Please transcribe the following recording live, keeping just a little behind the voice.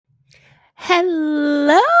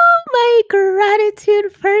Hello, my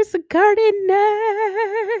gratitude first gardeners.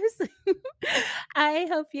 I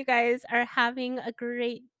hope you guys are having a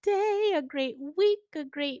great day, a great week, a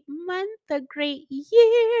great month, a great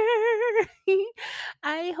year.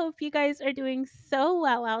 I hope you guys are doing so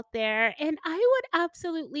well out there. And I would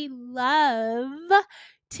absolutely love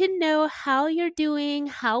to know how you're doing.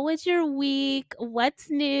 How was your week? What's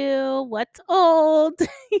new? What's old?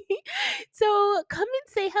 So come and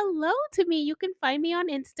say hello to me. You can find me on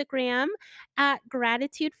Instagram at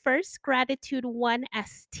gratitude first, gratitude one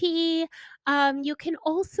st. You can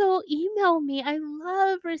also email me. I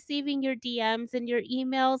love receiving your DMs and your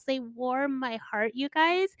emails. They warm my heart, you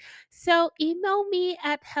guys. So email me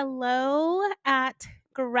at hello at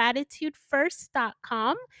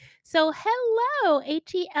gratitudefirst.com. So hello,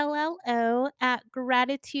 HELLO at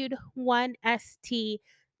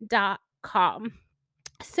gratitude1st.com.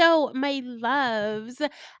 So, my loves,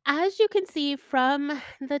 as you can see from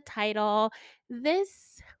the title,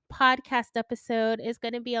 this podcast episode is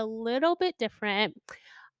going to be a little bit different.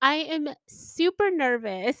 I am super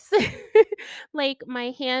nervous. Like,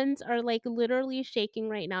 my hands are like literally shaking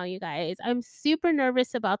right now, you guys. I'm super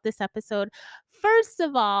nervous about this episode. First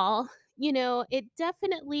of all, it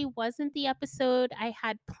definitely wasn't the episode I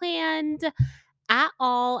had planned at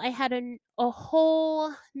all. I had a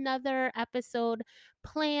whole nother episode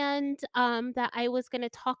planned that I was going to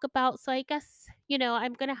talk about. So I guess,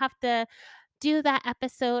 I'm going to have to do that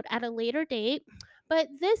episode at a later date. But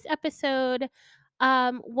this episode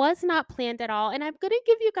was not planned at all, and I'm going to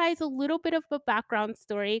give you guys a little bit of a background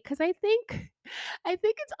story cuz I think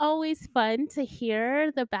it's always fun to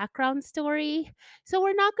hear the background story. So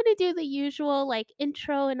we're not going to do the usual like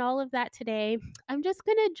intro and all of that today. I'm just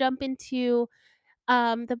going to jump into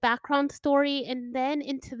the background story and then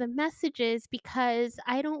into the messages because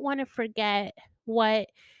I don't want to forget what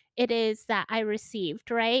it is that I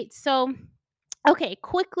received, right? So, okay,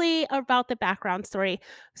 quickly about the background story.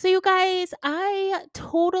 So, you guys, I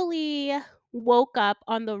totally woke up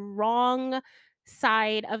on the wrong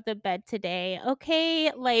side of the bed today.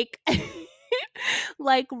 Okay, like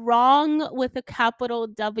like wrong with a capital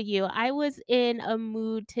W. I was in a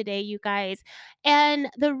mood today, you guys. And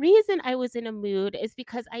the reason I was in a mood is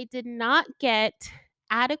because I did not get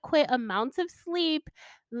adequate amounts of sleep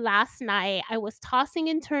last night. I was tossing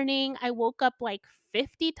and turning. I woke up like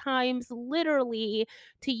 50 times literally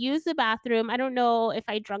to use the bathroom. I don't know if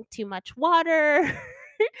I drank too much water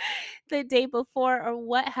the day before or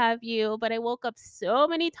what have you, but I woke up so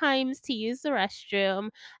many times to use the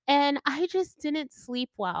restroom and I just didn't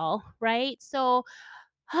sleep well, right? So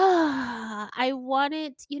I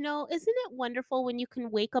wanted, isn't it wonderful when you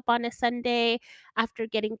can wake up on a Sunday after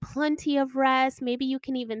getting plenty of rest? Maybe you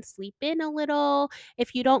can even sleep in a little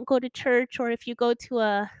if you don't go to church or if you go to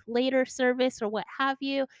a later service or what have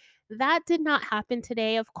you. That did not happen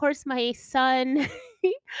today. Of course, my son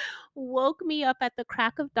woke me up at the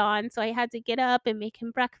crack of dawn. So I had to get up and make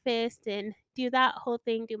him breakfast and do that whole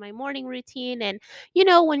thing, do my morning routine. And,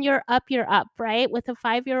 when you're up, right? With a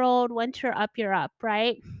 5-year old, once you're up,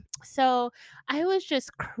 right? So I was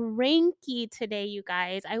just cranky today, you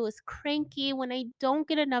guys. I was cranky. When I don't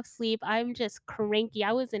get enough sleep, I'm just cranky.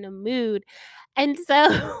 I was in a mood. And so,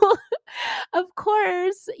 of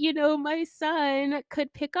course, my son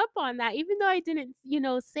could pick up on that. Even though I didn't,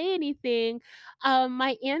 say anything,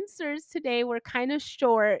 my answers today were kind of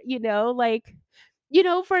short, like,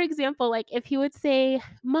 for example, like if he would say,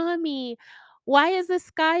 Mommy, why is the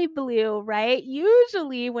sky blue? Right?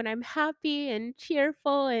 Usually when I'm happy and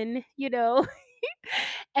cheerful and,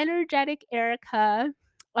 energetic Erica,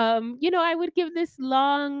 I would give this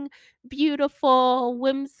long, beautiful,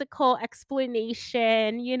 whimsical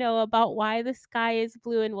explanation, about why the sky is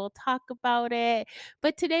blue, and we'll talk about it.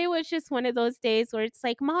 But today was just one of those days where it's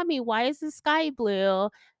like, Mommy, why is the sky blue?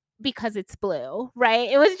 Because it's blue, right?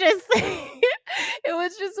 It was just it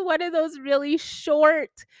was just one of those really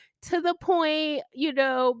short to the point,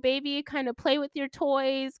 baby, kind of play with your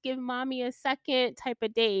toys, give mommy a second type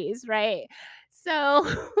of days, right? So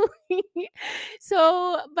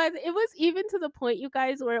but it was even to the point, you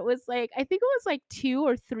guys, where it was like, I think it was like 2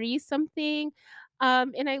 or 3 something,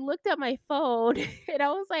 and I looked at my phone and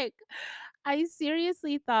I was like, I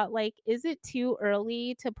seriously thought, like, is it too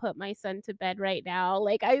early to put my son to bed right now?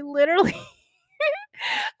 Like, I literally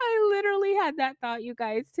I literally had that thought, you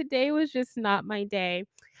guys. Today was just not my day.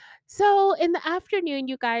 So in the afternoon,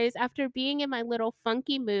 you guys, after being in my little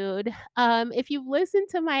funky mood, if you've listened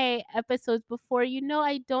to my episodes before,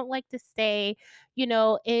 I don't like to stay,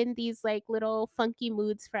 in these like little funky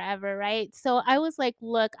moods forever, right? So I was like,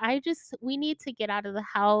 look, we need to get out of the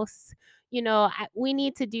house. we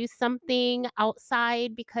need to do something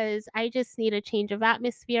outside because I just need a change of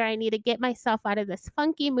atmosphere. I need to get myself out of this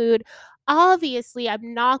funky mood. Obviously,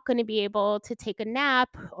 I'm not going to be able to take a nap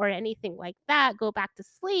or anything like that, go back to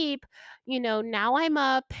sleep. Now I'm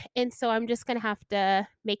up. And so I'm just going to have to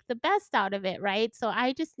make the best out of it. Right. So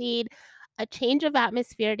I just need a change of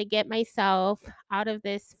atmosphere to get myself out of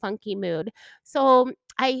this funky mood. So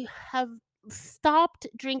I have stopped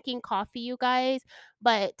drinking coffee, you guys,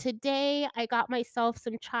 but today I got myself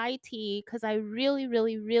some chai tea because I really,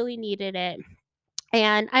 really, really needed it.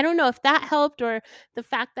 And I don't know if that helped or the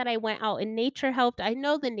fact that I went out in nature helped. I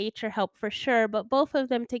know the nature helped for sure, but both of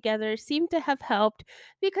them together seem to have helped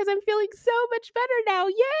because I'm feeling so much better now.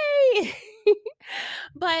 Yay!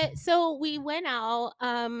 But so we went out,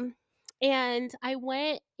 and I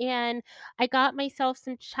went and I got myself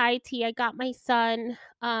some chai tea. I got my son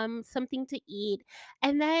something to eat.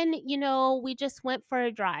 And then, we just went for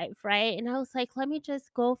a drive, right? And I was like, let me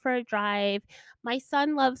just go for a drive. My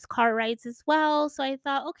son loves car rides as well, so I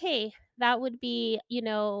thought, okay, that would be,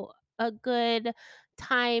 a good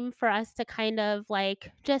time for us to kind of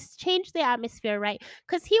like just change the atmosphere, right?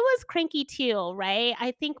 Because he was cranky too, right?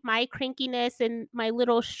 I think my crankiness and my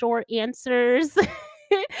little short answers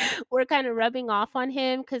were kind of rubbing off on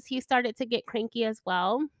him because he started to get cranky as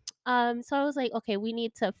well. So I was like, okay, we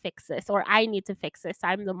need to fix this, or I need to fix this.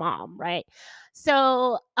 I'm the mom, right?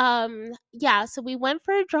 So, yeah, so we went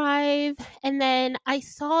for a drive, and then I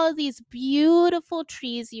saw these beautiful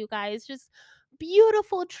trees, you guys, just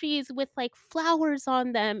beautiful trees with like flowers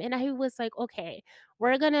on them. And I was like, okay,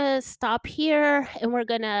 we're gonna stop here and we're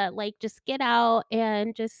gonna like just get out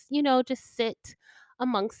and just sit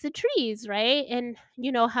amongst the trees, right? And,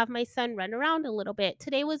 have my son run around a little bit.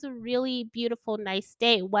 Today was a really beautiful, nice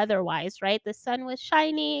day weather wise, right? The sun was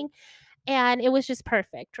shining and it was just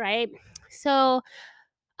perfect, right? So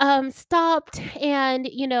stopped and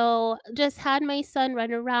just had my son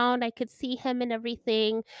run around. I could see him and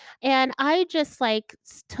everything, and I just like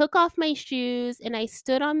took off my shoes and I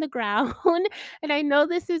stood on the ground. And I know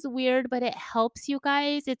this is weird, but it helps, you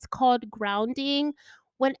guys. It's called grounding.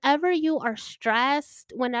 Whenever you are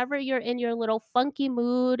stressed, whenever you're in your little funky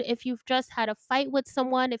mood, if you've just had a fight with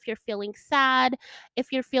someone, if you're feeling sad,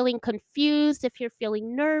 if you're feeling confused, if you're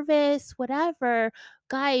feeling nervous, whatever,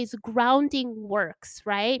 guys, grounding works,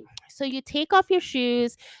 right? So you take off your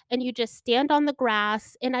shoes and you just stand on the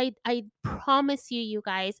grass, and I promise you, you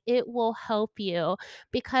guys, it will help you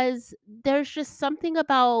because there's just something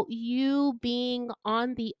about you being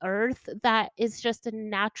on the earth that is just a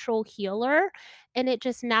natural healer, and it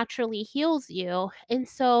just naturally heals you. And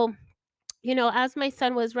so, as my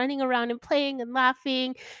son was running around and playing and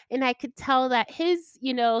laughing, and I could tell that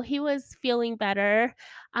he was feeling better,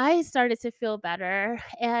 I started to feel better.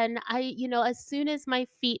 And as soon as my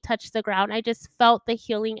feet touched the ground, I just felt the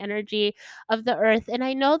healing energy of the earth. And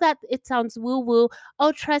I know that it sounds woo woo.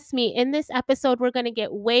 Oh, trust me, in this episode, we're going to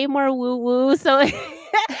get way more woo woo. So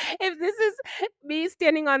if this is me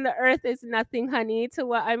standing on the earth, is nothing, honey, to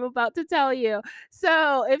what I'm about to tell you.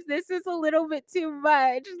 So if this is a little bit too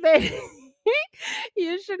much, then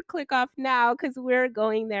you should click off now because we're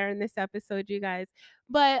going there in this episode, you guys.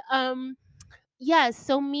 But yes,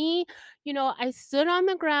 so me, I stood on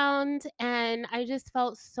the ground and I just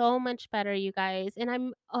felt so much better, you guys.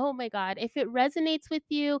 And oh my God, if it resonates with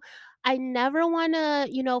you, I never want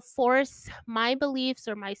to, force my beliefs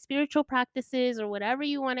or my spiritual practices or whatever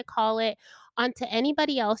you want to call it onto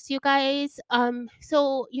anybody else, you guys.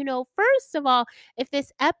 So, first of all, if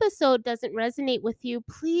this episode doesn't resonate with you,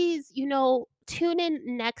 please, tune in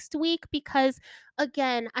next week because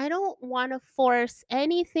again, I don't want to force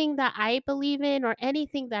anything that I believe in or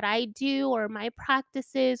anything that I do or my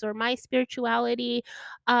practices or my spirituality.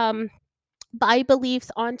 My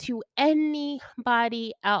beliefs onto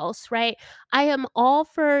anybody else, right? I am all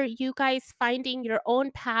for you guys finding your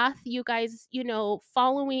own path, you guys,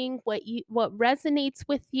 following what resonates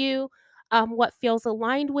with you, what feels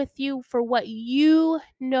aligned with you for what you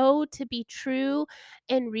know to be true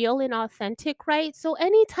and real and authentic, right? So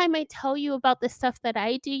anytime I tell you about the stuff that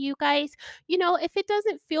I do, you guys, if it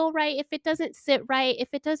doesn't feel right, if it doesn't sit right,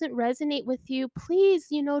 if it doesn't resonate with you, please,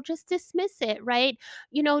 just dismiss it, right?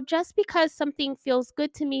 Just because something feels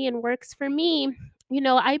good to me and works for me,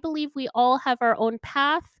 I believe we all have our own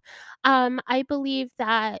path. I believe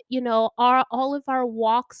that, all of our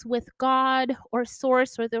walks with God or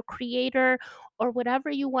source or the creator or whatever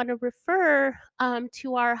you want to refer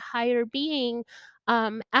to our higher being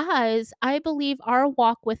as, I believe our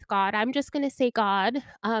walk with God, I'm just going to say God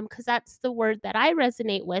because that's the word that I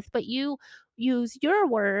resonate with, but you use your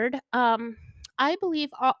word. I believe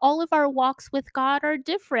all of our walks with God are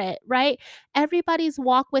different, right? Everybody's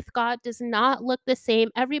walk with God does not look the same.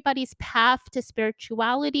 Everybody's path to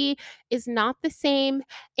spirituality is not the same.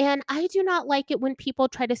 And I do not like it when people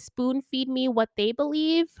try to spoon feed me what they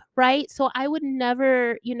believe, right? So I would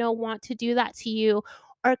never, want to do that to you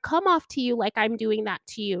or come off to you like I'm doing that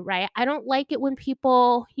to you, right? I don't like it when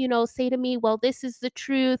people, say to me, well, this is the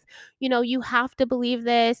truth. You have to believe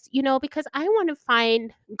this, because I want to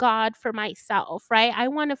find God for myself, right? I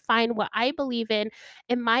want to find what I believe in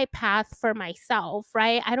my path for myself,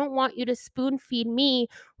 right? I don't want you to spoon feed me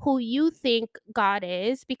who you think God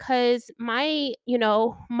is because my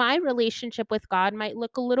relationship with God might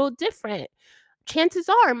look a little different. Chances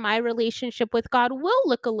are my relationship with God will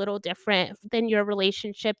look a little different than your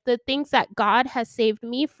relationship. The things that God has saved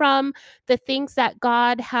me from, the things that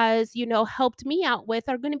God has, helped me out with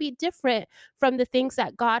are going to be different from the things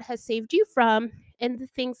that God has saved you from and the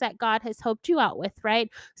things that God has helped you out with, right?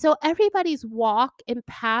 So everybody's walk and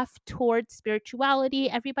path towards spirituality,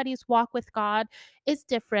 everybody's walk with God is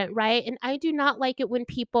different, right? And I do not like it when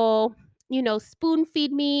people spoon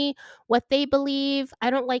feed me what they believe. I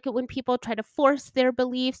don't like it when people try to force their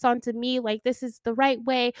beliefs onto me like this is the right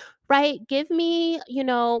way, right? Give me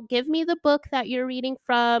the book that you're reading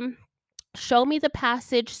from. Show me the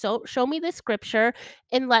passage, so show me the scripture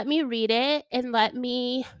and let me read it and let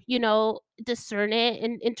me, discern it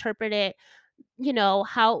and interpret it,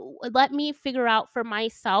 how let me figure out for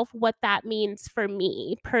myself what that means for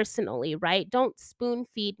me personally, right? Don't spoon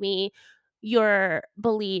feed me your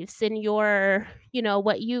beliefs and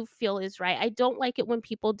what you feel is right. I don't like it when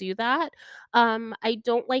people do that. I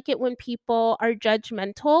don't like it when people are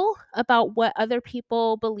judgmental about what other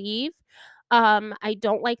people believe. I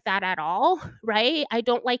don't like that at all, right? I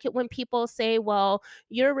don't like it when people say, well,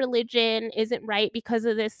 your religion isn't right because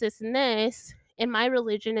of this, and this, and my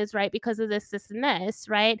religion is right because of this, and this,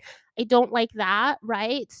 right? I don't like that,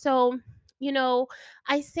 right? So, you know,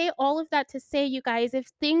 I say all of that to say, you guys, if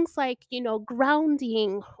things like,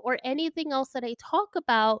 grounding or anything else that I talk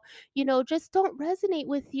about, just don't resonate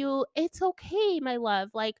with you, it's okay, my love.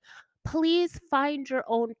 Like, please find your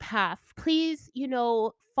own path. Please,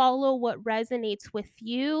 follow what resonates with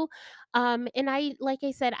you. And like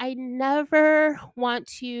I said, I never want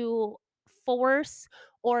to force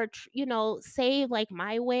or say like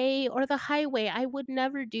my way or the highway. I would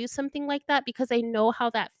never do something like that because I know how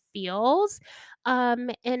that feels.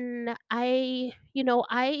 And I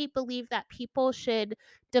believe that people should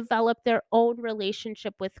develop their own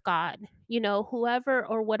relationship with God. Whoever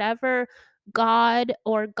or whatever God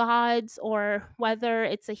or gods, or whether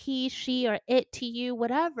it's a he, she, or it to you,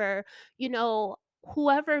 whatever, you know,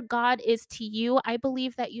 whoever God is to you, I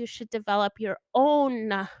believe that you should develop your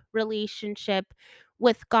own relationship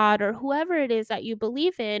with God or whoever it is that you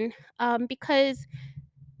believe in, because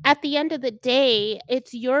at the end of the day,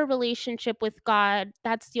 it's your relationship with God.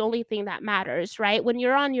 That's the only thing that matters, right? When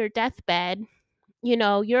you're on your deathbed,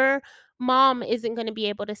 your mom isn't going to be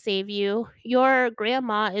able to save you. Your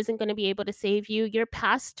grandma isn't going to be able to save you. Your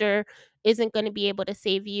pastor isn't going to be able to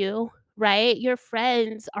save you, right? Your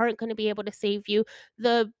friends aren't going to be able to save you.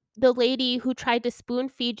 The lady who tried to spoon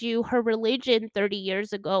feed you her religion 30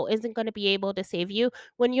 years ago isn't going to be able to save you.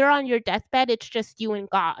 When you're on your deathbed, it's just you and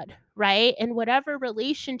God, right? And whatever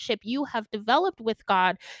relationship you have developed with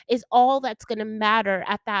God is all that's going to matter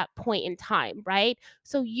at that point in time, right?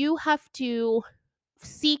 So you have to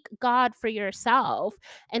seek God for yourself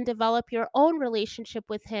and develop your own relationship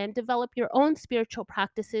with Him, develop your own spiritual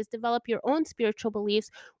practices, develop your own spiritual beliefs,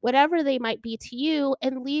 whatever they might be to you,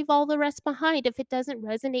 and leave all the rest behind. If it doesn't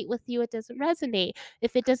resonate with you, it doesn't resonate.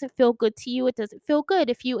 If it doesn't feel good to you, it doesn't feel good.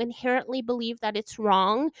 If you inherently believe that it's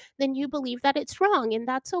wrong, then you believe that it's wrong, and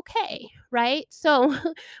that's okay, right? So,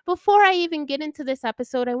 before I even get into this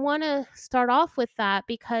episode, I want to start off with that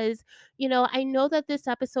because I know that this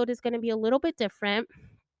episode is going to be a little bit different.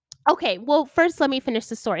 Okay, well, first let me finish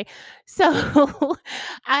the story. So,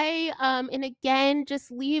 and again,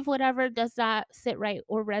 just leave whatever does not sit right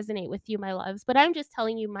or resonate with you, my loves. But I'm just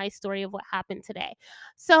telling you my story of what happened today.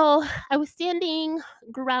 So, I was standing,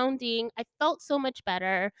 grounding. I felt so much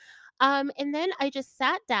better. And then I just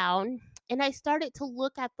sat down and I started to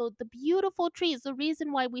look at the beautiful trees. The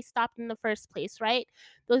reason why we stopped in the first place, right?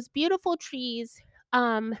 Those beautiful trees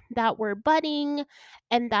that were budding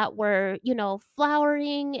and that were,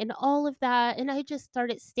 flowering and all of that. And I just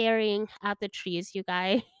started staring at the trees, you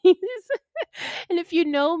guys. And if you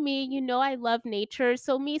know me, you know I love nature.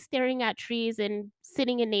 So me staring at trees and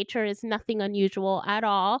sitting in nature is nothing unusual at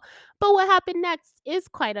all. But what happened next is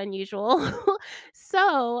quite unusual.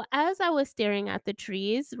 So as I was staring at the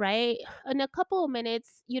trees, right, in a couple of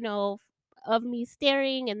minutes, of me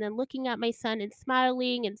staring and then looking at my son and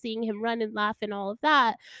smiling and seeing him run and laugh and all of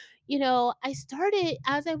that, I started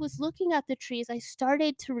as I was looking at the trees, I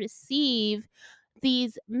started to receive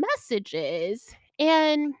these messages.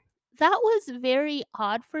 And that was very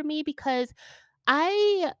odd for me because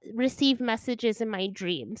I receive messages in my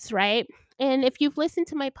dreams, right? And if you've listened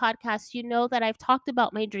to my podcast, you know that I've talked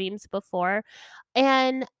about my dreams before.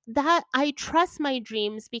 And that I trust my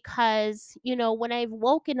dreams because, when I've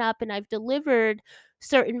woken up and I've delivered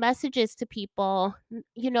certain messages to people,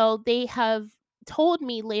 they have told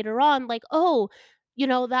me later on, like, oh,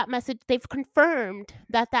 that message, they've confirmed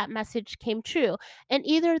that that message came true. And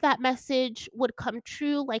either that message would come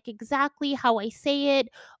true, like exactly how I say it,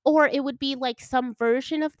 or it would be like some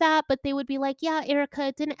version of that, but they would be like, "Yeah, Erica,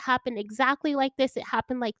 it didn't happen exactly like this. It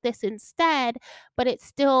happened like this instead, but it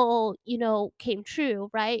still, came true,"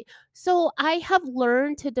 right? So I have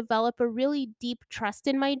learned to develop a really deep trust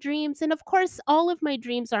in my dreams. And of course, all of my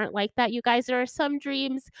dreams aren't like that. You guys, there are some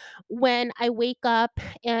dreams when I wake up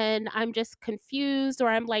and I'm just confused or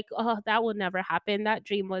I'm like, "Oh, that will never happen. That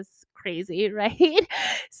dream was crazy," right?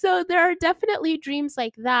 So there are definitely dreams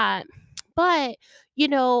like that. But you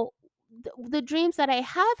know, the dreams that I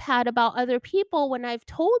have had about other people when I've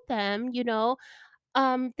told them,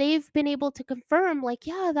 they've been able to confirm, like,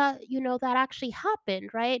 yeah, that actually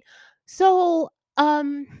happened, right? So,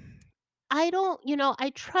 um,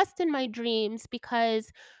 I trust in my dreams because,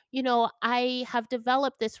 I have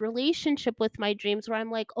developed this relationship with my dreams where I'm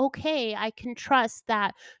like, okay, I can trust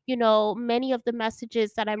that, many of the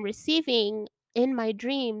messages that I'm receiving in my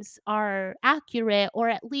dreams are accurate, or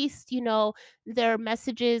at least, they're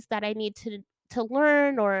messages that I need to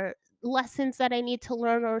learn, or lessons that I need to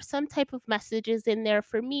learn, or some type of messages in there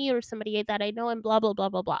for me or somebody that I know, and blah blah blah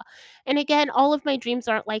blah blah. And again, all of my dreams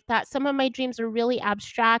aren't like that. Some of my dreams are really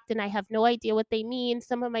abstract and I have no idea what they mean.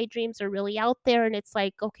 Some of my dreams are really out there and it's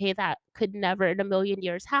like, okay, that could never in a million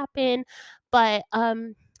years happen. But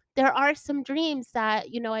there are some dreams that,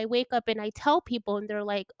 I wake up and I tell people and they're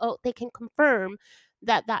like, "Oh, they can confirm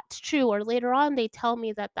that that's true," or later on they tell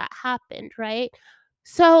me that that happened, right?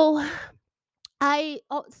 So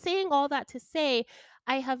saying all that to say,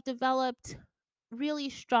 I have developed really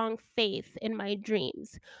strong faith in my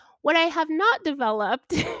dreams. What I have not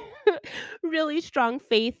developed really strong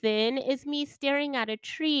faith in is me staring at a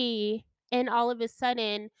tree and all of a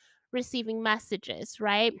sudden receiving messages,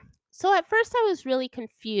 right? So at first I was really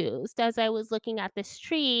confused as I was looking at this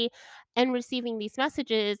tree and receiving these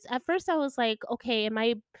messages. At first I was like, okay,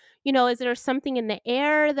 is there something in the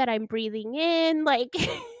air that I'm breathing in? Like,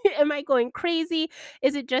 am I going crazy?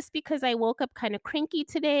 Is it just because I woke up kind of cranky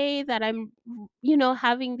today that I'm,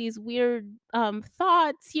 having these weird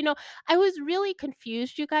thoughts? I was really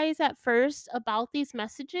confused, you guys, at first about these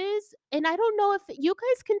messages. And I don't know if you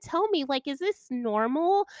guys can tell me, like, is this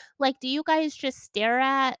normal? Like, do you guys just stare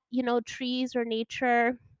at, trees or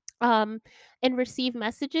nature? And receive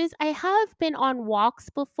messages. I have been on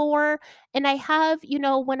walks before, and I have,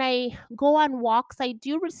 when I go on walks, I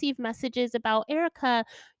do receive messages about, Erica,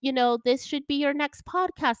 this should be your next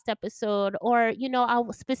podcast episode. Or,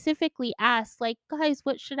 I'll specifically ask, like, guys,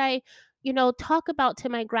 what should I, talk about to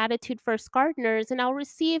my gratitude first gardeners? And I'll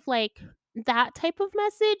receive like that type of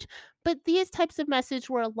message. But these types of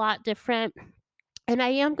message were a lot different. And I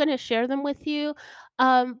am going to share them with you.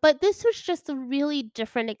 But this was just a really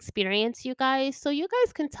different experience, you guys. So you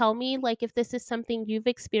guys can tell me like if this is something you've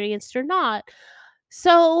experienced or not.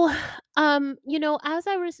 So, as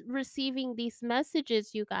I was receiving these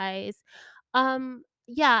messages, you guys,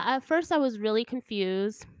 yeah, at first I was really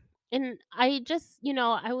confused. And I just,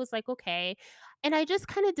 I was like, okay. And I just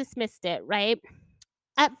kind of dismissed it, right?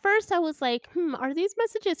 At first, I was like, are these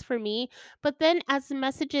messages for me? But then as the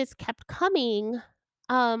messages kept coming,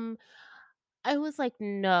 um, I was like,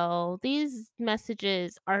 "No, these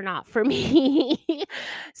messages are not for me."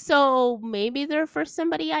 So, maybe they're for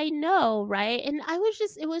somebody I know, right? And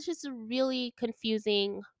it was just a really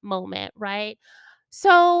confusing moment, right?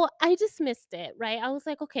 So, I dismissed it, right? I was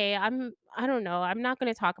like, "Okay, I don't know. I'm not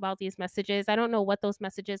gonna talk about these messages. I don't know what those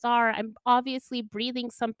messages are. I'm obviously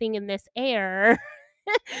breathing something in this air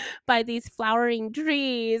by these flowering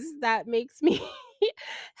trees that makes me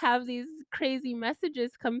have these crazy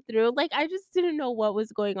messages come through." Like, I just didn't know what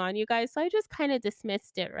was going on, you guys, so I just kinda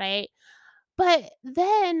dismissed it, right? But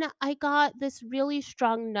then I got this really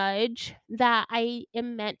strong nudge that I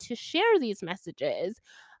am meant to share these messages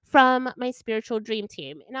from my spiritual dream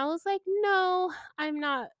team. And I was like, no, I'm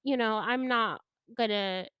not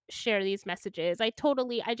gonna share these messages. I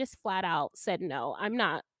just flat out said no. I'm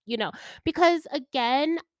not, because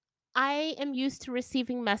again, I am used to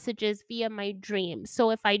receiving messages via my dreams.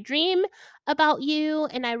 So if I dream about you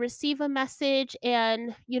and I receive a message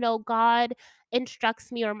and, God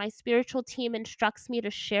instructs me or my spiritual team instructs me to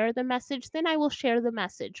share the message, then I will share the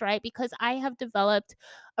message, right? Because I have developed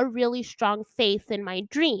a really strong faith in my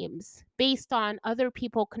dreams based on other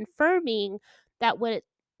people confirming that what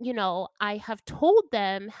I have told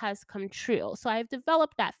them has come true. So I've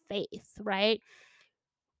developed that faith, right?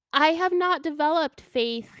 I have not developed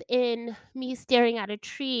faith in me staring at a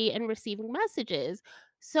tree and receiving messages.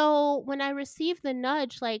 So when I received the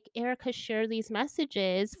nudge, like, Erica, share these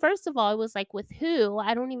messages, first of all, it was like, with who?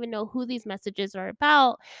 I don't even know who these messages are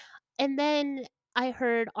about. And then I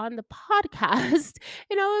heard on the podcast,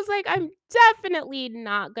 and I was like, I'm definitely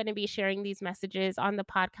not going to be sharing these messages on the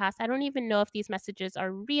podcast. I don't even know if these messages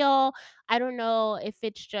are real. I don't know if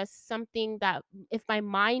it's just something that, if my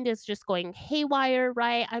mind is just going haywire,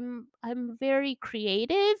 right? I'm very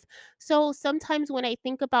creative. So sometimes when I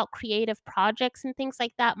think about creative projects and things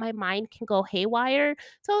like that, my mind can go haywire.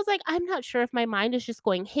 So I was like, I'm not sure if my mind is just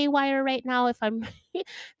going haywire right now, if I'm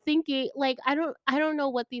thinking, like, I don't know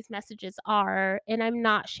what these messages are, and I'm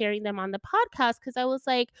not sharing them on the podcast because I was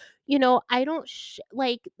like, I don't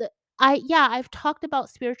like I've talked about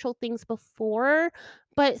spiritual things before,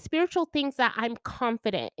 but spiritual things that I'm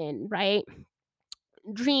confident in, right?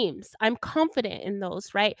 Dreams, I'm confident in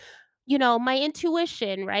those, right? My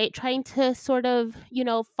intuition, right? Trying to sort of,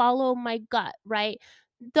 follow my gut, right?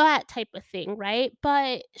 That type of thing, right?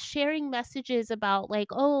 But sharing messages about, like,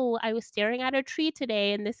 oh, I was staring at a tree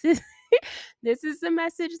today and this is this is the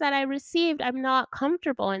message that I received. I'm not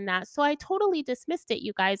comfortable in that. So I totally dismissed it,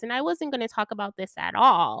 you guys, and I wasn't going to talk about this at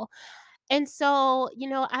all. And so,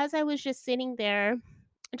 as I was just sitting there,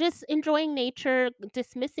 just enjoying nature,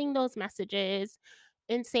 dismissing those messages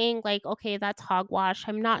and saying, like, okay, that's hogwash.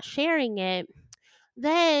 I'm not sharing it.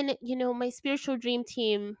 Then, my spiritual dream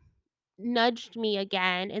team nudged me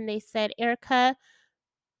again and they said, Erica,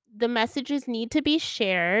 the messages need to be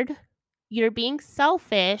shared. You're being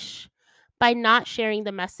selfish by not sharing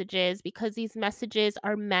the messages because these messages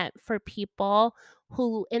are meant for people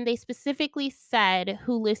who, and they specifically said,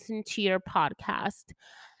 who listen to your podcast.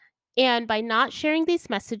 And by not sharing these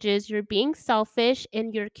messages, you're being selfish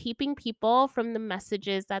and you're keeping people from the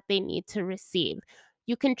messages that they need to receive.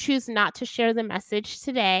 You can choose not to share the message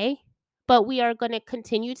today, but we are going to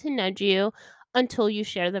continue to nudge you until you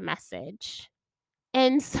share the message.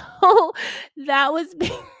 And so that was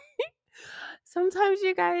sometimes,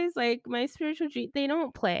 you guys, like, my spiritual they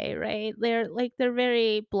don't play, right? They're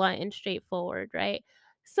very blunt and straightforward, right?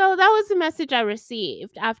 So that was the message I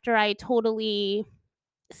received after I totally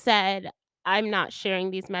said, I'm not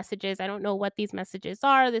sharing these messages. I don't know what these messages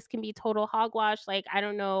are. This can be total hogwash. Like, I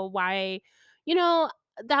don't know why, you know,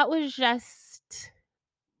 that was just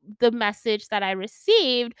the message that I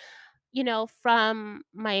received, from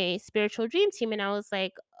my spiritual dream team. And I was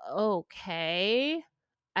like, okay,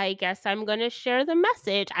 I guess I'm going to share the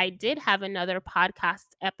message. I did have another podcast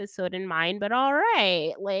episode in mind, but all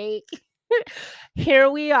right, like, here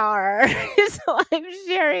we are. So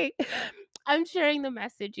I'm sharing the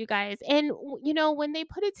message, you guys. And when they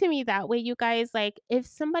put it to me that way, you guys, like, if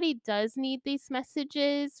somebody does need these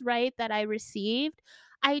messages, right, that I received,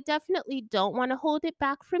 I definitely don't want to hold it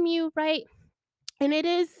back from you, right? And it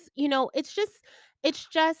is, it's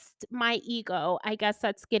just my ego, I guess,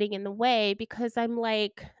 that's getting in the way because I'm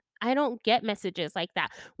like, I don't get messages like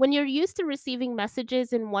that. When you're used to receiving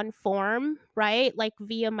messages in one form, right? Like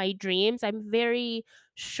via my dreams, I'm very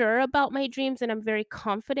sure about my dreams and I'm very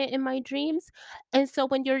confident in my dreams. And so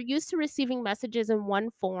when you're used to receiving messages in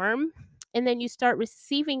one form, and then you start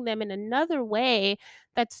receiving them in another way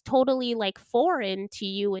that's totally, like, foreign to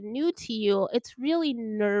you and new to you, it's really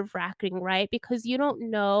nerve-wracking, right? Because you don't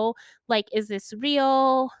know, like, is this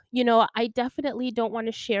real? I definitely don't want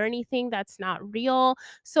to share anything that's not real.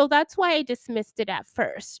 So that's why I dismissed it at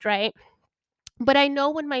first, right? But I know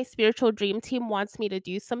when my spiritual dream team wants me to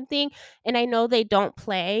do something, and I know they don't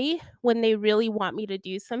play when they really want me to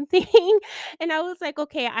do something. And I was like,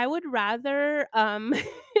 okay, I would rather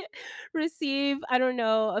receive, I don't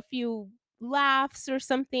know, a few laughs or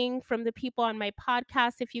something from the people on my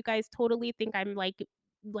podcast. If you guys totally think I'm like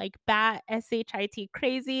bat shit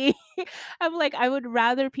crazy, I'm like, I would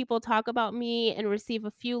rather people talk about me and receive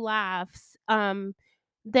a few laughs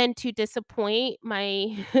than to disappoint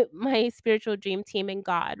my my spiritual dream team and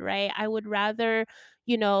God, right? I would rather,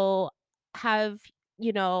 you know, have,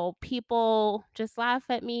 people just laugh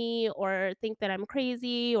at me or think that I'm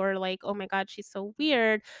crazy or like, oh my God, she's so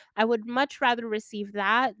weird. I would much rather receive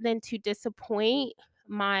that than to disappoint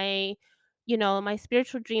my my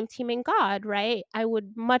spiritual dream team and God, right? I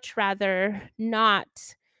would much rather not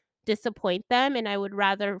disappoint them and I would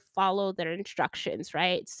rather follow their instructions,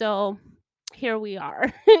 right? So here we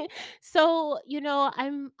are. So,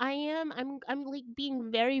 I'm like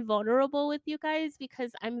being very vulnerable with you guys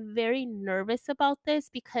because I'm very nervous about this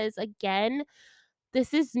because again,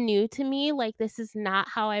 this is new to me. Like this is not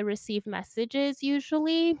how I receive messages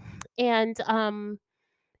usually. And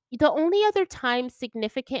the only other time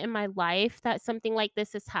significant in my life that something like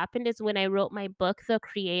this has happened is when I wrote my book, The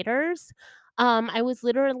Creators. I was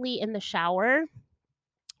literally in the shower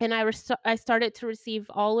and I started to receive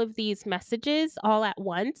all of these messages all at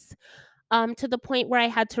once, to the point where I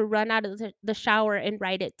had to run out of the shower and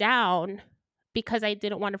write it down because I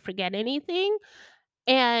didn't want to forget anything.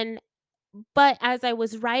 And but as I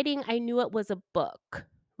was writing, I knew it was a book,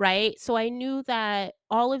 right? So I knew that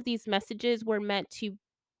all of these messages were meant to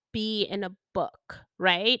be in a book,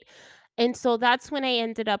 right? And so that's when I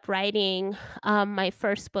ended up writing my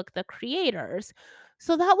first book, The Creators.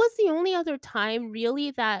 So that was the only other time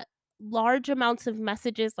really that large amounts of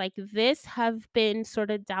messages like this have been sort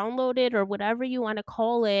of downloaded or whatever you want to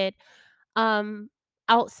call it, um,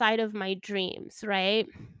 outside of my dreams, right?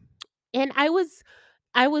 And I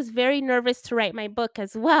was very nervous to write my book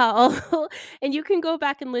as well. And you can go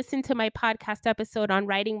back and listen to my podcast episode on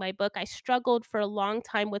writing my book. I struggled for a long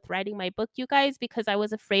time with writing my book, you guys, because I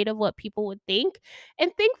was afraid of what people would think.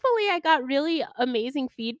 And thankfully, I got really amazing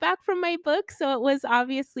feedback from my book. So it was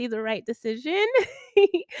obviously the right decision.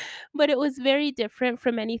 But it was very different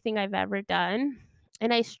from anything I've ever done.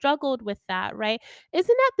 And I struggled with that, right?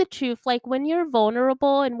 Isn't that the truth? Like when you're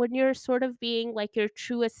vulnerable and when you're sort of being like your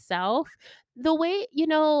truest self, the way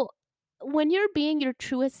when you're being your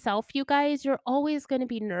truest self, you guys, you're always going to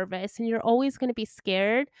be nervous and you're always going to be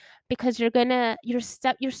scared because you're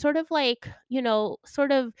sort of like,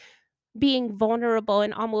 sort of being vulnerable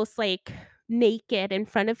and almost like naked in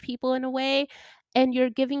front of people in a way, and you're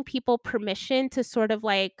giving people permission to sort of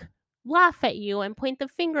like laugh at you and point the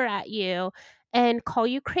finger at you and call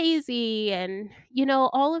you crazy and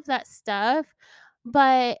all of that stuff.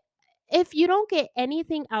 But if you don't get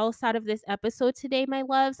anything else out of this episode today, my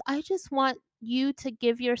loves, I just want you to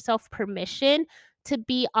give yourself permission to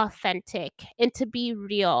be authentic and to be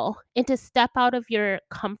real and to step out of your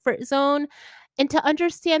comfort zone and to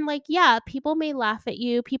understand, like, yeah, people may laugh at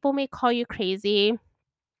you, people may call you crazy,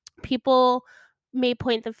 people may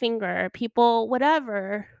point the finger, people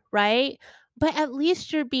whatever, right? But at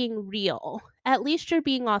least you're being real. At least you're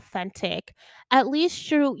being authentic. At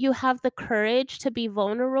least you have the courage to be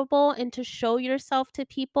vulnerable and to show yourself to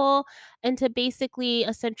people and to basically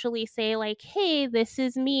essentially say like, "Hey, this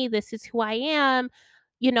is me. This is who I am.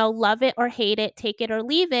 Love it or hate it, take it or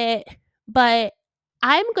leave it, but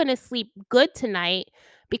I'm going to sleep good tonight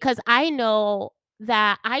because I know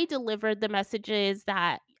that I delivered the messages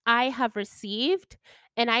that I have received.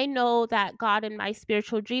 And I know that God and my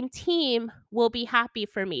spiritual dream team will be happy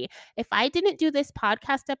for me. If I didn't do this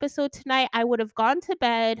podcast episode tonight, I would have gone to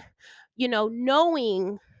bed,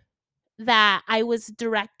 knowing that I was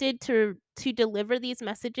directed to deliver these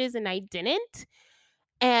messages and I didn't.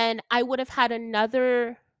 And I would have had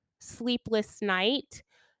another sleepless night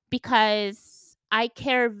because I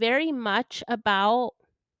care very much about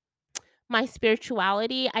my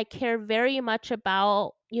spirituality. I care very much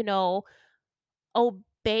about,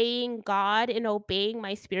 obeying God and obeying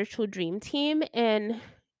my spiritual dream team. And,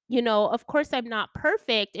 of course, I'm not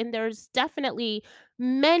perfect. And there's definitely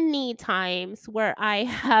many times where I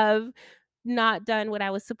have not done what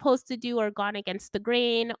I was supposed to do or gone against the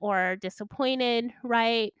grain or disappointed,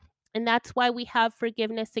 right? And that's why we have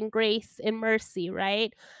forgiveness and grace and mercy,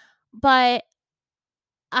 right? But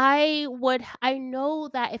I know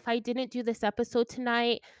that if I didn't do this episode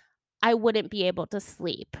tonight, I wouldn't be able to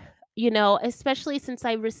sleep, especially since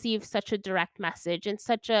I received such a direct message and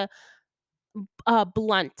such a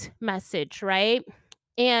blunt message, right?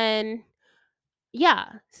 And yeah.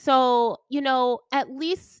 So, at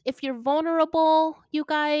least if you're vulnerable, you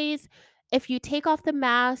guys, if you take off the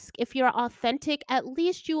mask, if you're authentic, at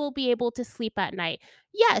least you will be able to sleep at night.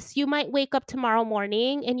 Yes, you might wake up tomorrow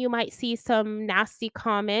morning and you might see some nasty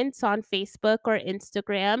comments on Facebook or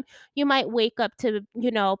Instagram. You might wake up to,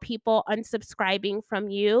 people unsubscribing from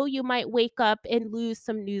you. You might wake up and lose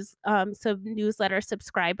some newsletter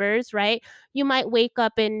subscribers, right? You might wake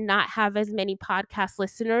up and not have as many podcast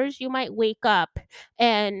listeners. You might wake up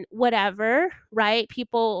and whatever, right?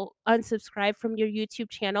 People unsubscribe from your YouTube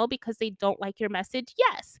channel because they don't like your message.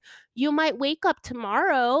 Yes, you might wake up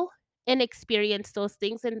tomorrow and experience those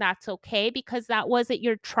things, and that's okay because that wasn't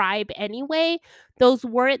your tribe anyway. Those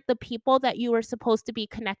weren't the people that you were supposed to be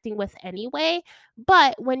connecting with anyway.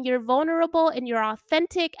 But when you're vulnerable and you're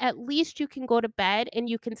authentic, at least you can go to bed and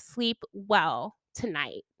you can sleep well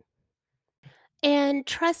tonight. And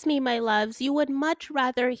trust me, my loves, you would much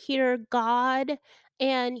rather hear God.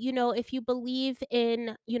 And, if you believe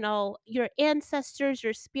in, your ancestors,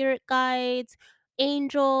 your spirit guides,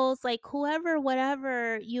 angels, like whoever,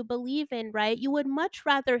 whatever you believe in, right? You would much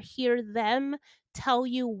rather hear them tell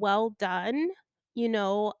you, well done.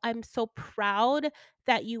 I'm so proud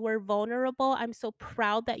that you were vulnerable. I'm so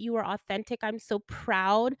proud that you were authentic. I'm so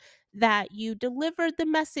proud that you delivered the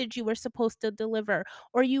message you were supposed to deliver,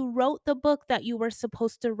 or you wrote the book that you were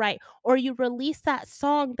supposed to write, or you released that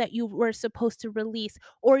song that you were supposed to release,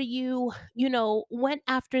 or went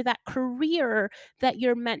after that career that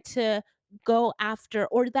you're meant to go after,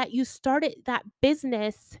 or that you started that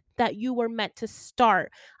business that you were meant to start.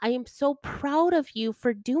 I am so proud of you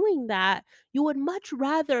for doing that. You would much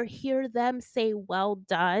rather hear them say, well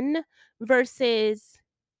done, versus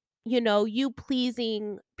you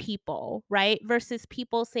pleasing people, right? Versus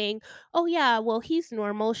people saying, "Oh yeah, well he's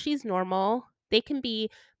normal, she's normal. They can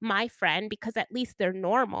be my friend because at least they're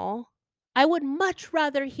normal." I would much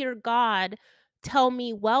rather hear God tell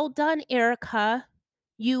me, "Well done, Erica.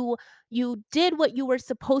 You you did what you were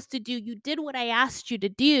supposed to do. You did what I asked you to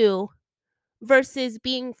do," versus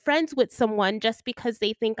being friends with someone just because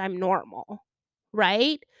they think I'm normal,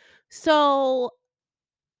 right? So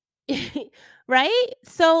right?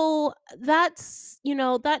 So that's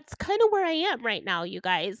kind of where I am right now, you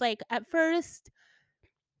guys. Like at first,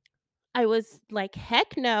 I was like,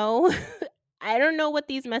 heck no. I don't know what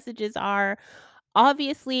these messages are.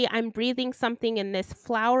 Obviously, I'm breathing something in this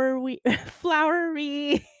flowery,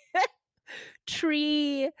 flowery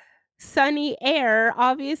tree, sunny air.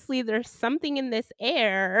 Obviously, there's something in this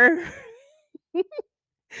air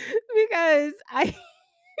because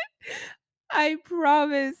I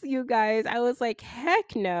promise you guys, I was like,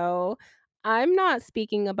 "Heck no. I'm not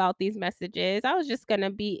speaking about these messages."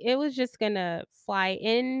 It was just gonna fly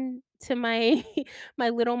in to my my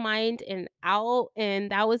little mind and out,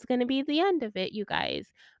 and that was gonna be the end of it, you guys.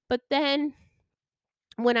 But then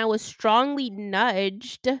when I was strongly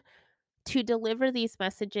nudged to deliver these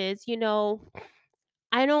messages,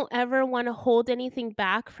 I don't ever wanna hold anything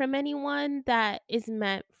back from anyone that is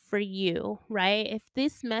meant for you, right? If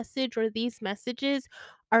this message or these messages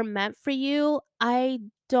are meant for you, I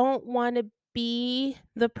don't wanna be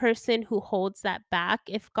the person who holds that back.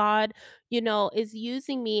 If God, is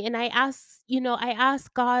using me, and I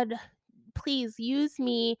ask God, please use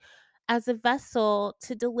me as a vessel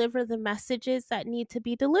to deliver the messages that need to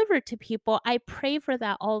be delivered to people. I pray for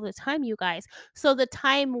that all the time, you guys. So the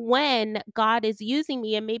time when God is using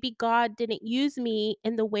me, and maybe God didn't use me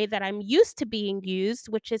in the way that I'm used to being used,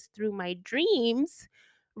 which is through my dreams,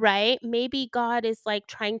 right? Maybe God is like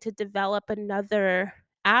trying to develop another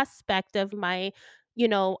aspect of my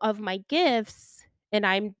gifts, and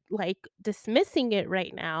I'm like dismissing it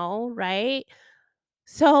right now, right?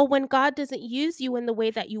 So when God doesn't use you in the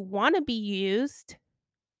way that you want to be used,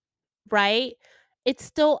 right? It's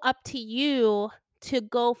still up to you to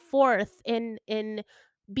go forth and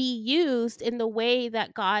be used in the way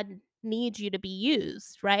that God needs you to be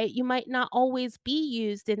used, right? You might not always be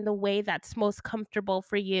used in the way that's most comfortable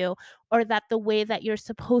for you, or that the way that you're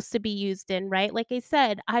supposed to be used in, right? Like I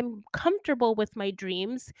said, I'm comfortable with my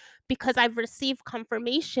dreams because I've received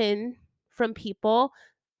confirmation from people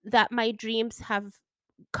that my dreams have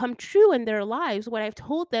come true in their lives. What I've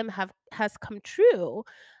told them have has come true.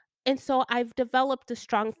 And so I've developed a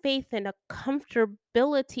strong faith and a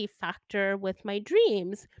comfortability factor with my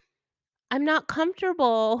dreams. I'm not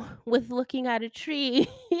comfortable with looking at a tree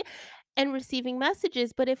and receiving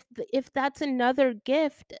messages, but if that's another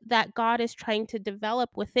gift that God is trying to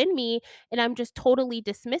develop within me, and I'm just totally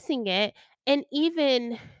dismissing it, and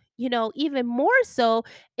even more so,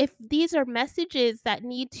 if these are messages that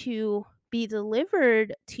need to be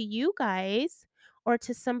delivered to you guys, or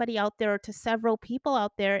to somebody out there, or to several people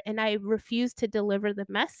out there, and I refuse to deliver the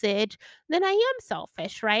message, then I am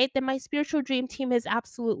selfish, right? Then my spiritual dream team is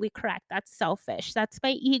absolutely correct. That's selfish. That's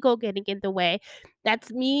my ego getting in the way.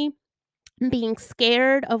 That's me being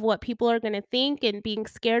scared of what people are going to think, and being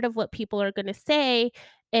scared of what people are going to say,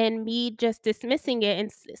 and me just dismissing it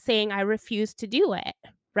and saying I refuse to do it,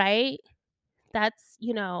 right? That's,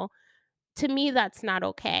 to me, that's not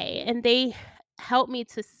okay. And they help me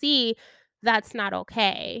to see that's not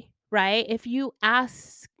okay, right? If you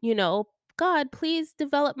ask, God, please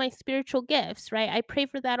develop my spiritual gifts, right? I pray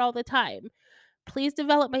for that all the time. Please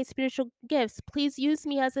develop my spiritual gifts. Please use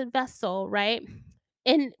me as a vessel, right?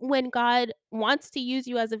 And when God wants to use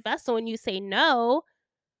you as a vessel and you say no,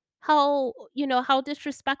 how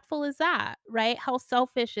disrespectful is that, right? How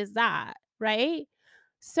selfish is that, right?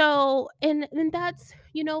 So, and that's,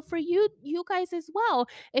 for you guys as well.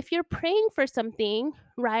 If you're praying for something,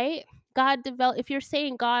 right? If you're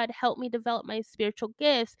saying, God, help me develop my spiritual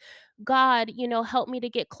gifts, God, help me to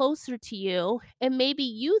get closer to you. And maybe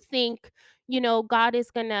you think, God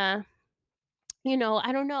is gonna,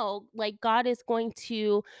 I don't know, like God is going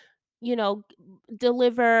to, you know,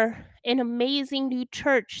 deliver an amazing new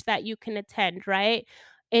church that you can attend, right?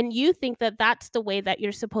 And you think that that's the way that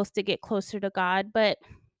you're supposed to get closer to God, but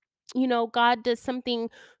God does something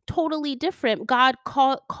totally different. God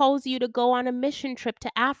calls you to go on a mission trip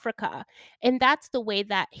to Africa, and that's the way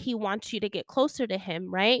that he wants you to get closer to him,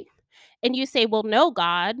 right? And you say, "Well, no,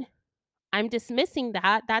 God, I'm dismissing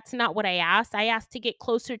that. That's not what I asked. I asked to get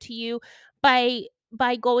closer to you by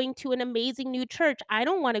going to an amazing new church. I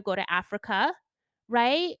don't want to go to Africa."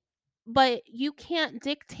 Right? But you can't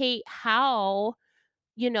dictate how,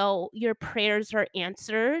 your prayers are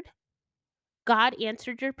answered. God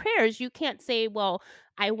answered your prayers. You can't say, "Well,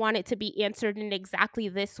 I want it to be answered in exactly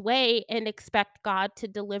this way," and expect God to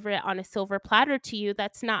deliver it on a silver platter to you.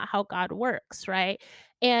 That's not how God works, right?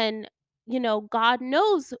 And, God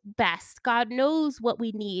knows best. God knows what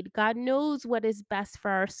we need. God knows what is best for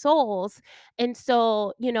our souls. And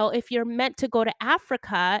so, if you're meant to go to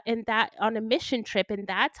Africa and that on a mission trip, and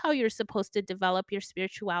that's how you're supposed to develop your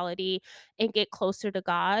spirituality and get closer to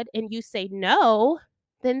God, and you say no,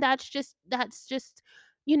 then that's just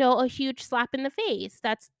a huge slap in the face.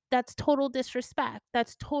 That's total disrespect.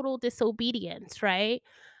 That's total disobedience, right?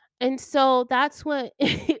 And so that's what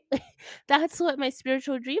that's what my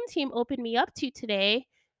spiritual dream team opened me up to today,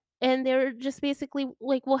 and they're just basically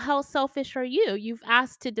like, "Well, how selfish are you? You've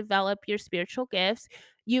asked to develop your spiritual gifts.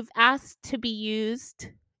 You've asked to be used,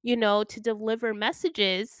 to deliver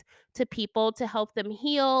messages to people to help them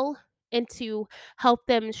heal and to help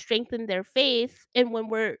them strengthen their faith. And when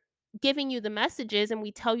we're giving you the messages and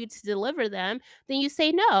we tell you to deliver them, then you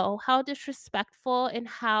say no. How disrespectful and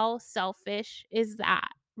how selfish is that?"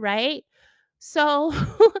 Right? So,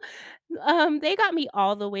 they got me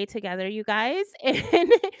all the way together, you guys,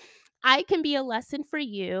 and I can be a lesson for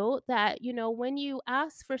you that, when you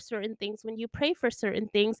ask for certain things, when you pray for certain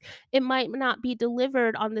things, it might not be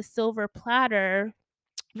delivered on the silver platter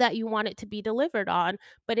that you want it to be delivered on,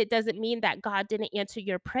 but it doesn't mean that God didn't answer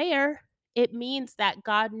your prayer. It means that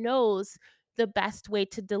God knows the best way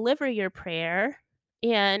to deliver your prayer,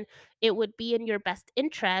 and it would be in your best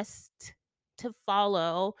interest to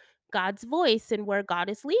follow God's voice and where God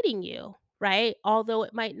is leading you, right? Although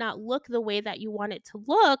it might not look the way that you want it to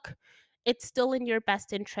look, it's still in your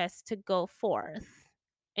best interest to go forth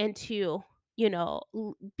and to,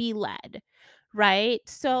 be led, right?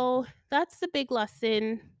 So that's the big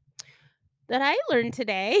lesson that I learned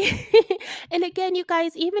today. And again, you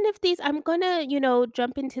guys, even if I'm gonna,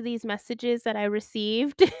 jump into these messages that I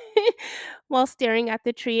received while staring at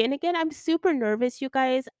the tree. And again, I'm super nervous, you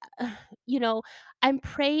guys. You know, I'm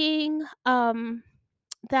praying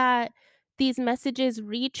that these messages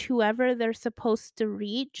reach whoever they're supposed to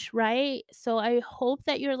reach, right? So I hope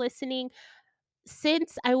that you're listening.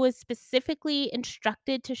 Since I was specifically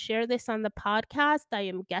instructed to share this on the podcast, I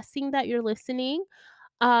am guessing that you're listening.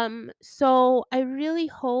 So I really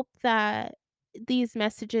hope that these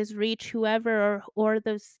messages reach whoever or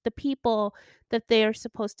the people that they are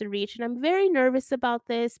supposed to reach. And I'm very nervous about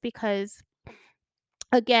this because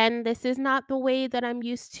again, this is not the way that I'm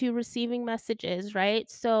used to receiving messages, right?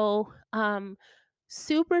 So,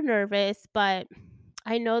 super nervous, but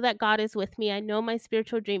I know that God is with me. I know my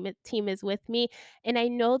spiritual dream team is with me, and I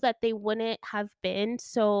know that they wouldn't have been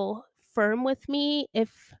so firm with me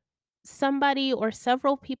if somebody or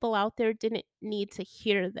several people out there didn't need to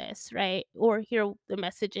hear this, right? Or hear the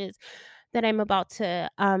messages that I'm about to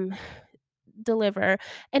deliver.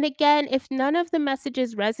 And again, if none of the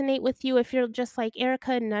messages resonate with you, if you're just like,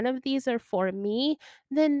 "Erica, none of these are for me,"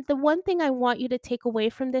 then the one thing I want you to take away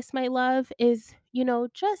from this, my love, is,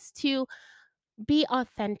 just to be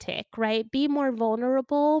authentic, right? Be more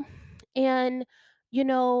vulnerable and,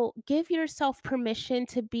 give yourself permission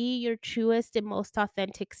to be your truest and most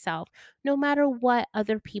authentic self, no matter what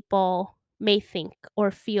other people may think or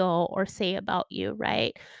feel or say about you,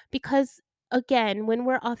 right? Because again, when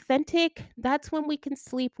we're authentic, that's when we can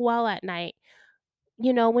sleep well at night.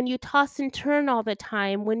 When you toss and turn all the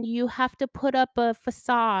time, when you have to put up a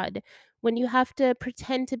facade, when you have to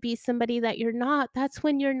pretend to be somebody that you're not, that's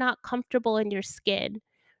when you're not comfortable in your skin,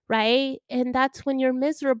 right? And that's when you're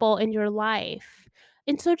miserable in your life.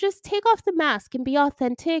 And so just take off the mask and be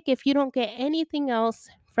authentic if you don't get anything else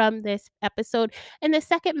from this episode. And the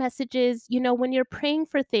second message is, when you're praying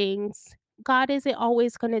for things, God isn't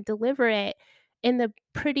always going to deliver it in the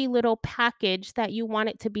pretty little package that you want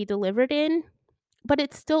it to be delivered in, but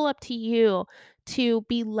it's still up to you to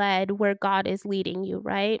be led where God is leading you,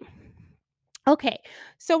 right? Okay,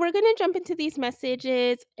 so we're going to jump into these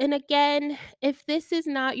messages. And again, if this is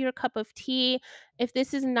not your cup of tea, if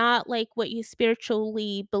this is not like what you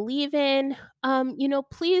spiritually believe in,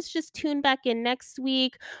 please just tune back in next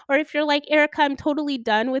week. Or if you're like, Erica, I'm totally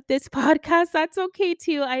done with this podcast, that's okay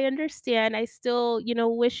too. I understand. I still,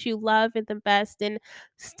 wish you love and the best and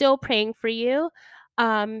still praying for you.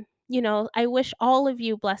 I wish all of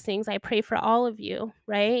you blessings. I pray for all of you,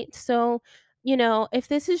 right? So, if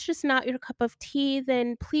this is just not your cup of tea,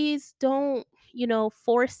 then please don't,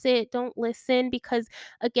 force it. Don't listen because,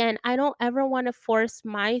 again, I don't ever want to force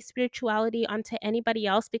my spirituality onto anybody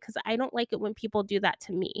else because I don't like it when people do that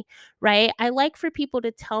to me, right? I like for people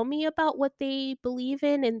to tell me about what they believe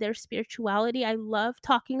in and their spirituality. I love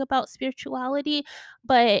talking about spirituality,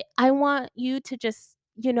 but I want you to just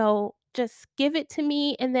give it to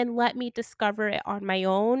me and then let me discover it on my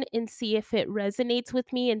own and see if it resonates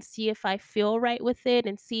with me and see if I feel right with it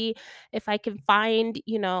and see if I can find,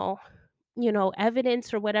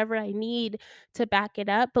 evidence or whatever I need to back it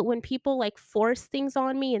up. But when people like force things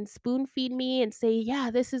on me and spoon feed me and say, yeah,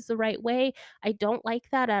 this is the right way, I don't like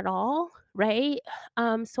that at all. Right.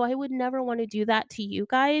 So I would never want to do that to you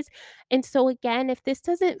guys. And so again, if this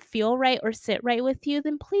doesn't feel right or sit right with you,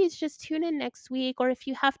 then please just tune in next week. Or if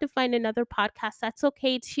you have to find another podcast, that's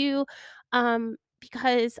okay too.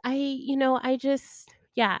 Because I just,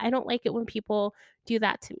 yeah, I don't like it when people do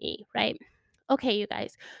that to me. Right. Okay, you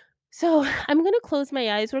guys. So I'm gonna close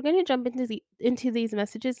my eyes. We're gonna jump into these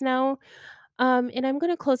messages now. And I'm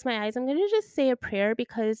gonna close my eyes. I'm gonna just say a prayer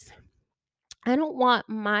because I don't want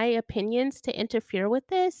my opinions to interfere with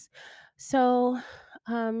this. So,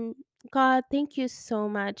 um, God, thank you so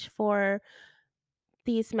much for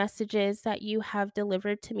these messages that you have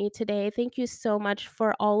delivered to me today. Thank you so much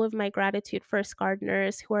for all of my gratitude first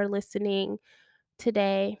gardeners who are listening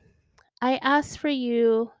today. I ask for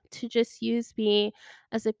you to just use me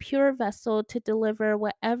as a pure vessel to deliver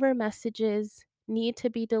whatever messages need to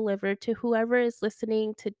be delivered to whoever is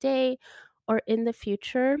listening today or in the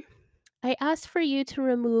future. I ask for you to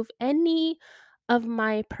remove any of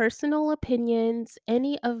my personal opinions,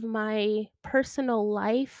 any of my personal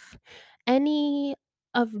life, any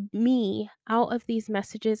of me out of these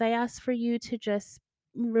messages. I ask for you to just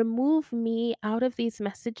remove me out of these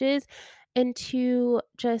messages and to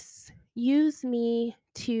just use me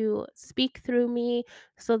to speak through me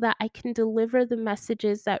so that I can deliver the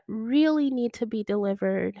messages that really need to be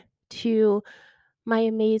delivered to my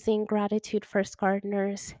amazing gratitude first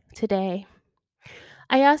gardeners today.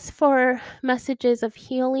 I ask for messages of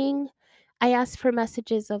healing. I ask for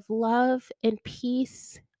messages of love and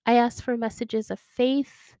peace. I ask for messages of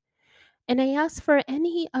faith. And I ask for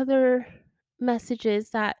any other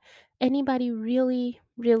messages that anybody really,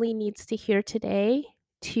 really needs to hear today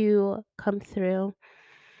to come through.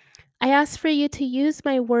 I ask for you to use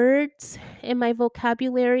my words and my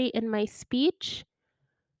vocabulary and my speech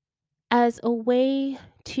as a way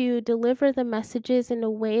to deliver the messages in a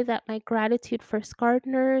way that my gratitude first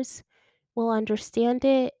gardeners will understand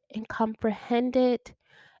it and comprehend it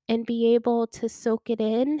and be able to soak it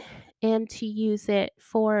in and to use it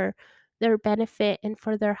for their benefit and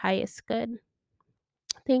for their highest good.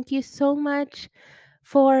 Thank you so much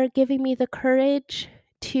for giving me the courage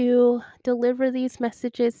to deliver these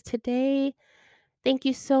messages today. Thank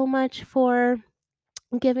you so much for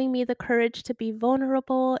giving me the courage to be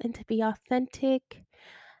vulnerable and to be authentic.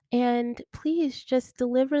 And please just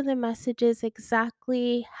deliver the messages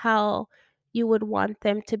exactly how you would want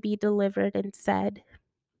them to be delivered and said.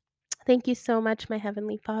 Thank you so much, my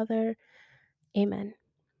Heavenly Father. Amen.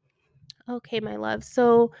 Okay, my love.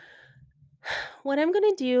 So, what I'm going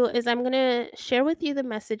to do is I'm going to share with you the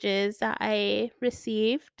messages that I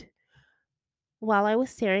received while I was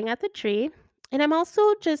staring at the tree. And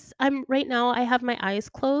I'm right now, I have my eyes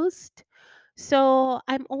closed. So,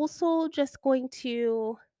 I'm also just going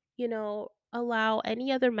to, allow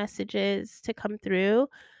any other messages to come through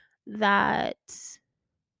that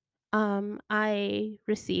I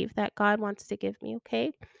receive that God wants to give me,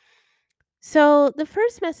 okay? So, the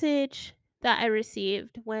first message that I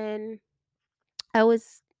received when I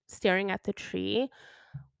was staring at the tree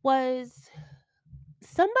was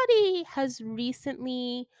somebody has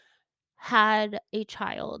recently had a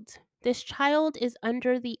child. This child is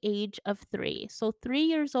under the age of 3, so 3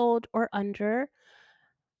 years old or under,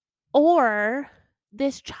 or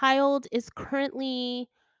this child is currently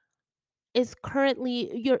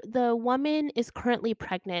the woman is currently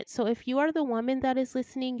pregnant. So if you are the woman that is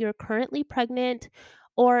listening, you're currently pregnant,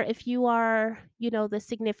 or if you are, the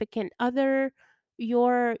significant other,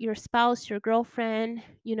 your spouse, your girlfriend,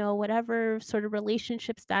 whatever sort of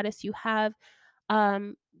relationship status you have,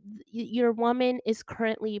 your woman is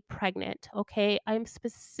currently pregnant, okay? I'm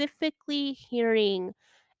specifically hearing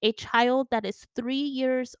a child that is 3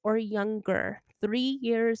 years or younger, 3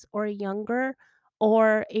 years or younger,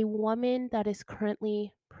 or a woman that is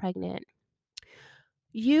currently pregnant.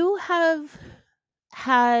 You have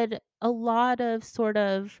had a lot of sort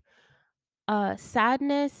of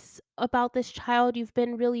sadness about this child. You've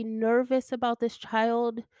been really nervous about this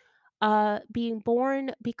child being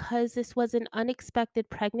born because this was an unexpected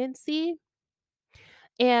pregnancy,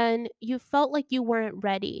 and you felt like you weren't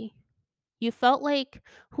ready. You felt like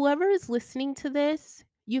whoever is listening to this,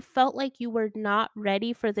 you felt like you were not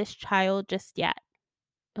ready for this child just yet.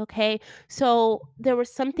 Okay. So there was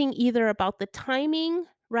something either about the timing,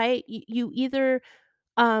 right? You either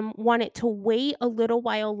wanted to wait a little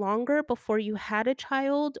while longer before you had a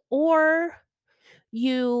child, or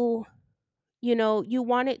you you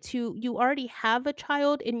already have a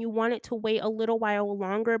child and you wanted to wait a little while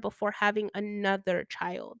longer before having another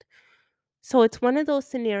child. So it's one of those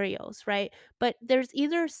scenarios, right? But there's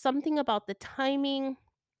either something about the timing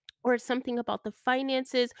or something about the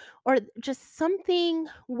finances or just something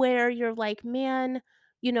where you're like, "Man,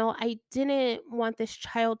 I didn't want this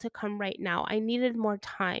child to come right now. I needed more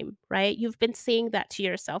time," right? You've been saying that to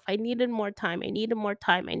yourself. "I needed more time. I needed more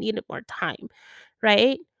time. I needed more time,"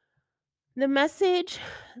 right? The message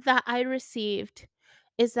that I received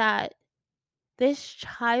is that this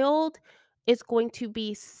child is going to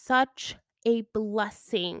be such a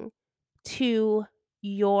blessing to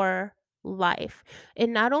your life.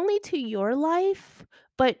 And not only to your life,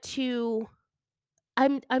 but to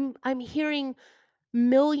I'm hearing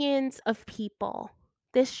millions of people.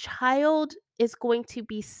 This child is going to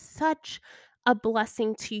be such a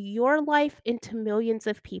blessing to your life and to millions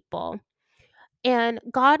of people. And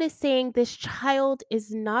God is saying this child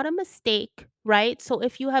is not a mistake, right? So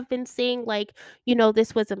if you have been saying, like,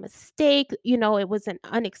 this was a mistake, it was an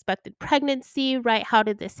unexpected pregnancy, right? How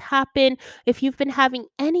did this happen? If you've been having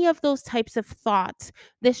any of those types of thoughts,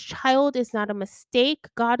 this child is not a mistake.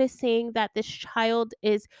 God is saying that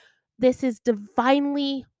this is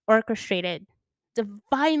divinely orchestrated,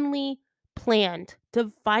 divinely planned,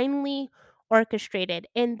 divinely orchestrated.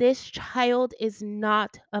 And this child is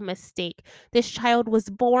not a mistake. This child was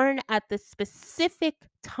born at the specific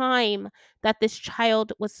time that this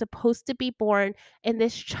child was supposed to be born. And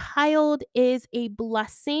this child is a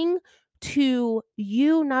blessing to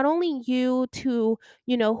you, not only you, to,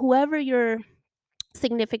 whoever your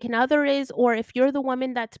significant other is, or if you're the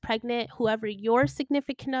woman that's pregnant, whoever your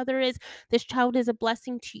significant other is, this child is a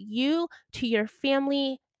blessing to you, to your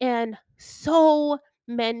family, and so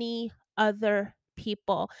many other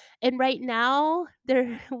people. And right now,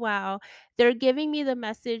 wow, they're giving me the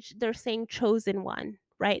message. They're saying chosen one.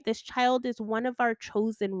 Right? This child is one of our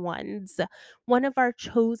chosen ones,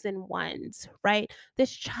 right?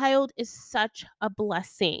 This child is such a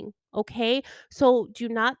blessing. Okay. So do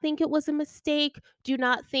not think it was a mistake. Do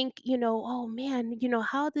not think, "Oh man,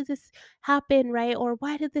 how did this happen?" Right? Or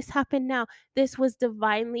why did this happen now? This was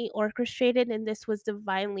divinely orchestrated and this was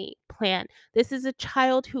divinely planned. This is a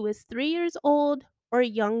child who is 3 years old or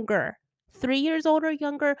younger. 3 years old or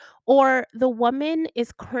younger, or the woman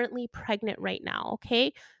is currently pregnant right now.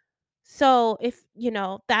 Okay. So if,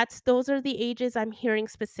 those are the ages I'm hearing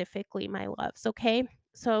specifically, my loves. Okay.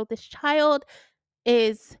 So this child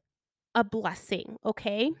is a blessing.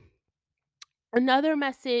 Okay. Another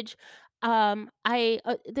message, I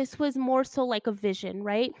this was more so like a vision,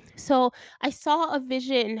 right? So I saw a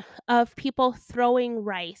vision of people throwing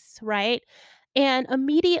rice, right? And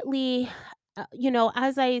immediately,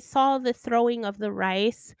 as I saw the throwing of the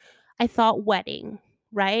rice, I thought wedding,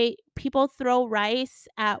 right? People throw rice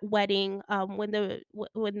at wedding, when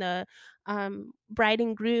the bride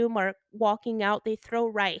and groom are walking out, they throw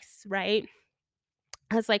rice, right?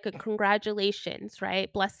 As like a congratulations,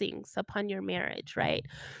 right? Blessings upon your marriage, right?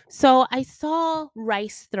 So I saw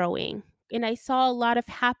rice throwing and I saw a lot of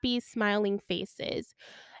happy, smiling faces.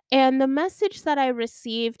 And the message that I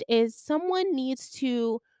received is someone needs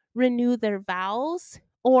to renew their vows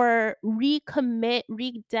or recommit,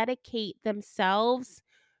 rededicate themselves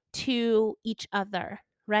to each other,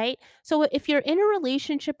 right? So if you're in a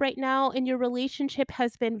relationship right now and your relationship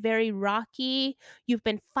has been very rocky, you've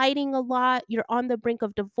been fighting a lot, you're on the brink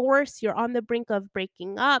of divorce, you're on the brink of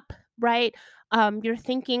breaking up, right? You're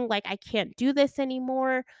thinking like I can't do this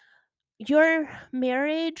anymore. Your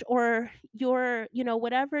marriage or your,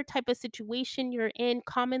 whatever type of situation you're in,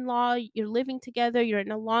 common law, you're living together, you're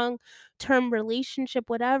in a long-term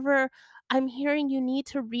relationship, whatever, I'm hearing you need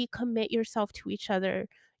to recommit yourself to each other.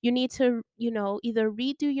 You need to, either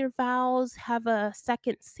redo your vows, have a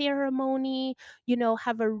second ceremony,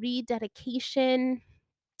 have a rededication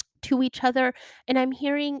to each other, and I'm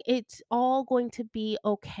hearing it's all going to be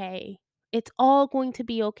okay. It's all going to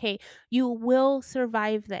be okay. You will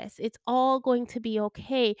survive this. It's all going to be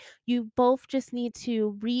okay. You both just need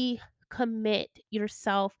to recommit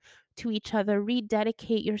yourself to each other,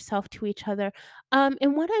 rededicate yourself to each other.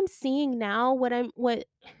 And what I'm seeing now, what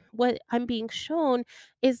I'm being shown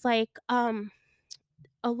is like a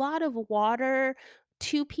lot of water,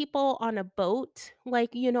 2 people on a boat, like,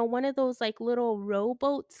 one of those, like, little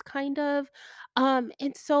rowboats kind of, and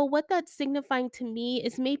so what that's signifying to me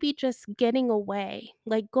is maybe just getting away,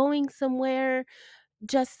 like, going somewhere,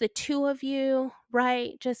 just the 2 of you,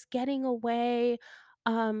 right? Just getting away,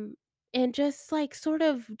 um, and just, like, sort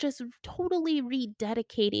of just totally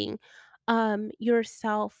rededicating,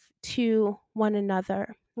 yourself to one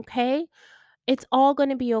another, okay? It's all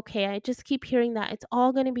gonna be okay. I just keep hearing that. It's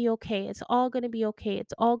all gonna be okay. It's all gonna be okay.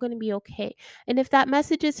 It's all gonna be okay. And if that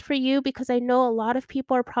message is for you, because I know a lot of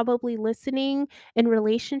people are probably listening in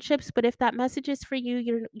relationships, but if that message is for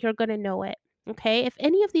you, you're gonna know it. Okay? If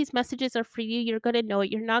any of these messages are for you, you're gonna know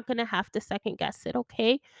it. You're not gonna have to second guess it,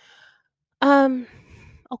 okay? Um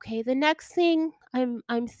okay, the next thing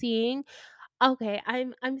I'm seeing, okay,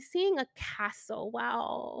 I'm seeing a castle.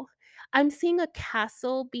 Wow. I'm seeing a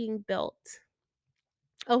castle being built.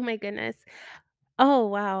 Oh my goodness. Oh,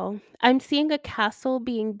 wow. I'm seeing a castle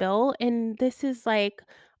being built, and this is like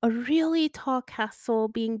a really tall castle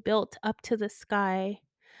being built up to the sky.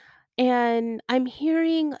 And I'm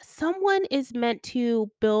hearing someone is meant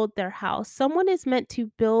to build their house. Someone is meant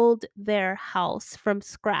to build their house from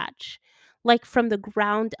scratch, like from the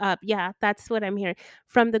ground up. Yeah, that's what I'm hearing.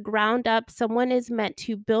 From the ground up, someone is meant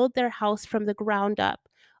to build their house from the ground up.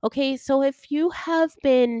 Okay, so if you have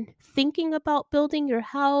been thinking about building your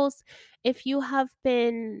house, if you have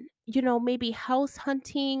been, maybe house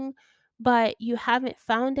hunting, but you haven't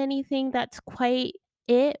found anything that's quite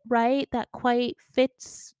it, right? That quite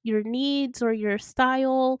fits your needs or your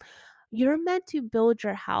style. You're meant to build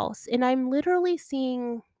your house. And I'm literally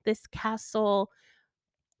seeing this castle,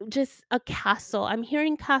 just a castle. I'm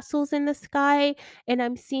hearing castles in the sky, and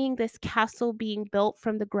I'm seeing this castle being built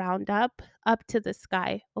from the ground up to the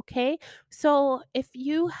sky, okay? So, if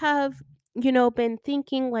you have, been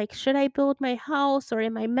thinking like, should I build my house or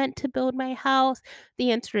am I meant to build my house? The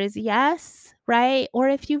answer is yes, right? Or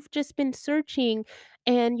if you've just been searching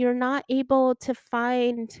and you're not able to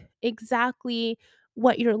find exactly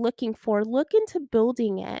what you're looking for, look into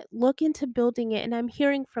building it. Look into building it. And I'm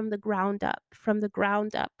hearing from the ground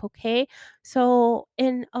up. Okay. So,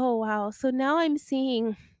 and oh, wow. So now I'm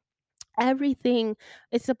seeing everything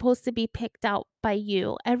is supposed to be picked out by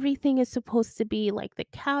you. Everything is supposed to be like the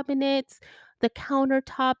cabinets, the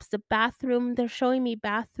countertops, the bathroom. They're showing me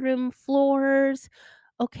bathroom floors.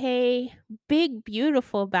 Okay. Big,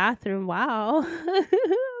 beautiful bathroom. Wow.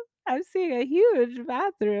 I'm seeing a huge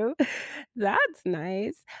bathroom. That's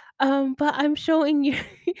nice. But I'm showing you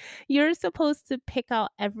you're supposed to pick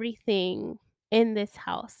out everything in this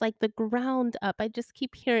house, like the ground up. I just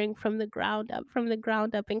keep hearing from the ground up,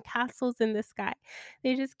 and castles in the sky.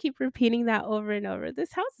 They just keep repeating that over and over.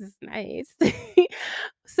 This house is nice.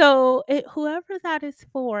 So, whoever that is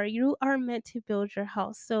for, you are meant to build your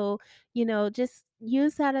house. So, just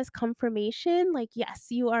use that as confirmation. Like, yes,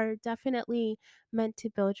 you are definitely meant to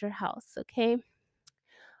build your house. Okay.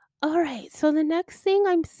 All right. So, the next thing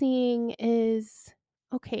I'm seeing is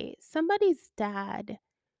okay, somebody's dad.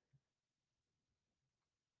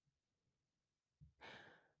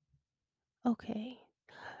 Okay.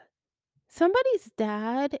 Somebody's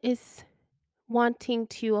dad is wanting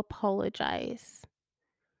to apologize.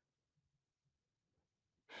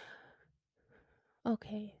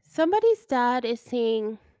 Okay. Somebody's dad is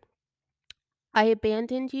saying, I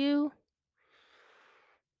abandoned you.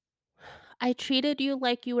 I treated you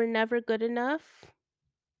like you were never good enough.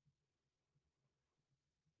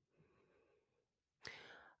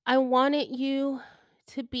 I wanted you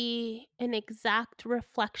to be an exact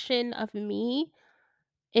reflection of me,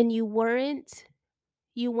 and you weren't.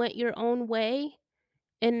 You went your own way,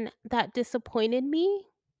 and that disappointed me.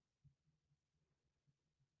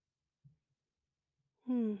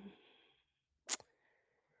 Hmm.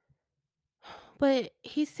 But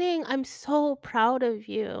he's saying, "I'm so proud of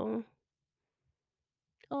you."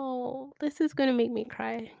 Oh, this is gonna make me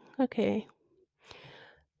cry. Okay.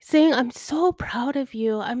 Saying, "I'm so proud of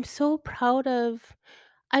you. I'm so proud of."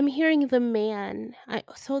 I'm hearing the man.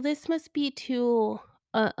 So this must be to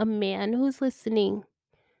a man who's listening.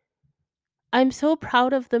 "I'm so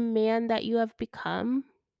proud of the man that you have become."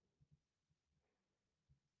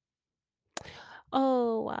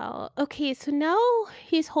 Oh, wow. Okay, so now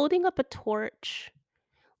he's holding up a torch,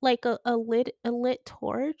 like a lit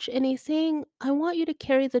torch, and he's saying, "I want you to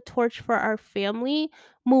carry the torch for our family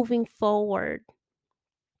moving forward.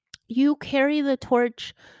 You carry the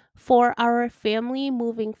torch for our family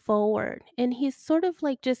moving forward." And he's sort of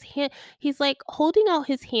like he's like holding out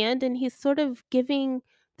his hand and he's sort of giving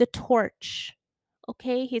the torch.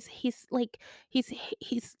 Okay? He's like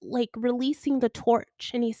releasing the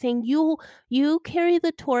torch and he's saying, "You carry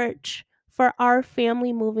the torch for our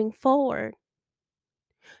family moving forward.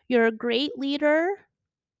 You're a great leader.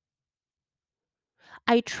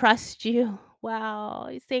 I trust you." Wow.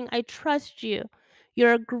 He's saying, "I trust you.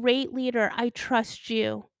 You're a great leader. I trust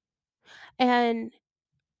you. And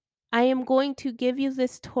I am going to give you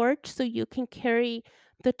this torch so you can carry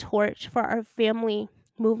the torch for our family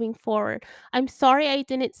moving forward. I'm sorry I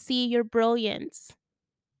didn't see your brilliance.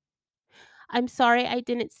 I'm sorry I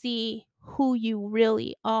didn't see who you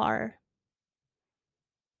really are."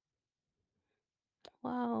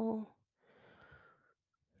 Wow.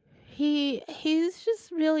 He's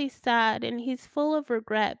just really sad and he's full of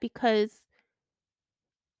regret because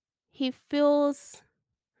he feels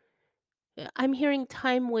I'm hearing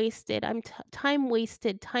time wasted. Time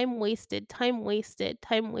wasted, time wasted, time wasted,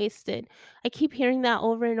 time wasted. I keep hearing that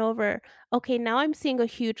over and over. Okay, now I'm seeing a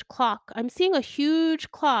huge clock. I'm seeing a huge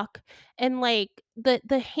clock and like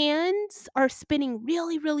the hands are spinning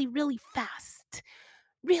really really really fast.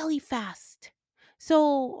 Really fast.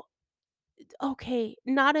 So, okay,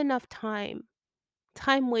 not enough time.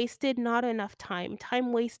 Time wasted, not enough time.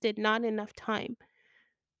 Time wasted, not enough time.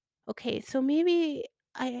 Okay, so maybe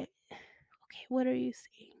I okay, what are you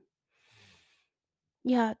saying?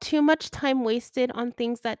 Yeah, too much time wasted on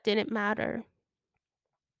things that didn't matter.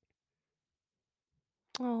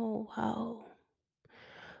 Oh, wow.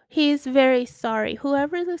 He's very sorry.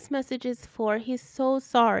 Whoever this message is for, he's so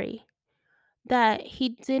sorry that he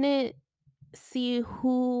didn't see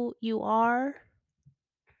who you are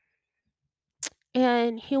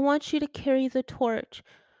and he wants you to carry the torch.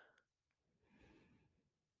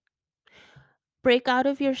 Break out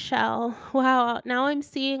of your shell. Wow, now I'm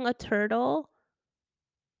seeing a turtle.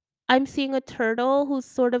 I'm seeing a turtle who's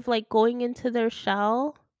sort of like going into their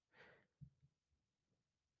shell.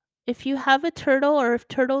 If you have a turtle or if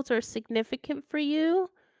turtles are significant for you,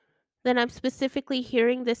 then I'm specifically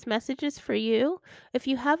hearing this message is for you. If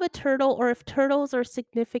you have a turtle or if turtles are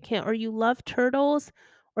significant or you love turtles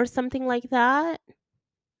or something like that,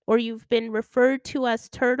 or you've been referred to as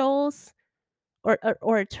turtles or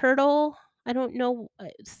a turtle, I don't know.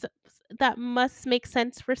 That must make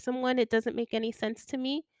sense for someone. It doesn't make any sense to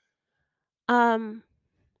me. Um,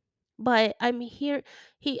 but I'm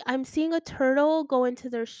seeing a turtle go into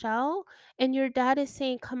their shell, and your dad is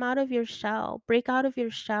saying, "Come out of your shell. Break out of your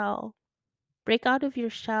shell. Break out of your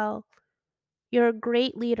shell. You're a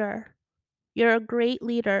great leader. You're a great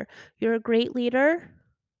leader. You're a great leader,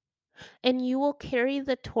 and you will carry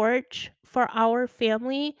the torch for our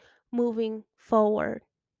family moving forward."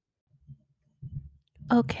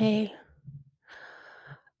 Okay.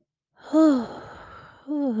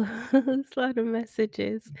 It's a lot of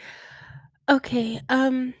messages. Okay,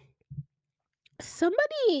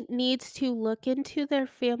 somebody needs to look into their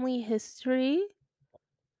family history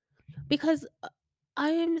because I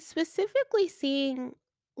am specifically seeing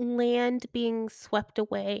land being swept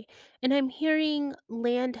away, and I'm hearing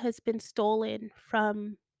land has been stolen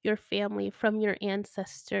from your family, from your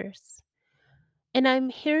ancestors. And I'm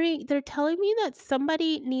hearing they're telling me that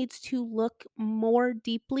somebody needs to look more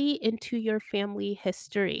deeply into your family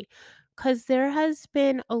history because there has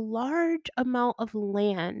been a large amount of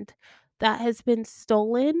land that has been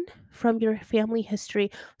stolen from your family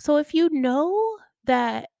history. So if you know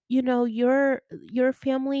that your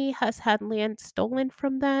family has had land stolen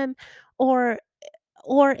from them, or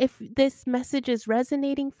if this message is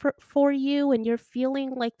resonating for you and you're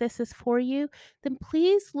feeling like this is for you, then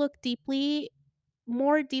please look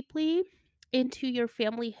more deeply into your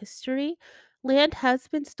family history. Land has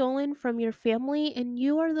been stolen from your family, and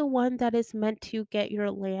you are the one that is meant to get your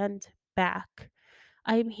land back.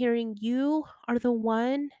 I'm hearing you are the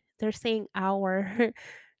one, they're saying our.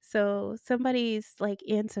 So somebody's like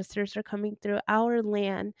ancestors are coming through our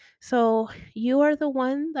land. So you are the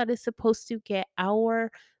one that is supposed to get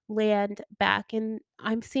our land back. And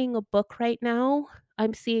I'm seeing a book right now.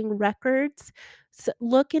 I'm seeing records. So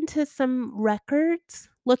look into some records.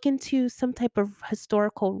 Look into some type of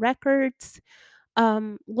historical records.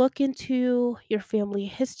 Look into your family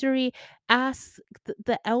history. Ask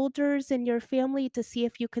the elders in your family to see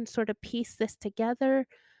if you can sort of piece this together.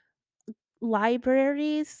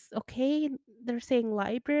 Libraries, okay? They're saying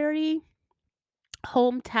library,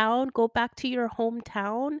 hometown, go back to your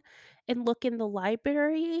hometown and look in the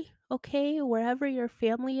library, okay? Wherever your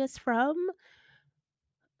family is from.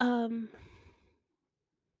 Um,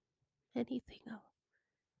 anything else?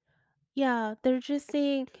 Yeah, they're just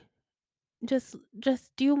saying just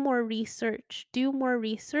do more research. Do more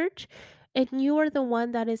research, and you are the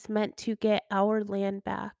one that is meant to get our land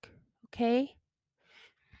back, okay?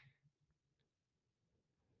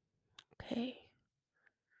 Okay.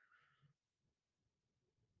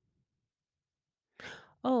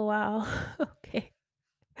 Oh, wow. Okay.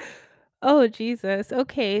 Oh, Jesus.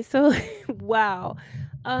 Okay, so wow.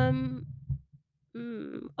 Um,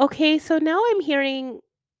 okay, so now I'm hearing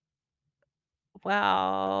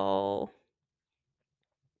wow.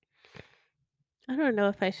 I don't know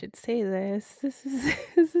if I should say this. This is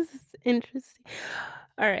this is interesting.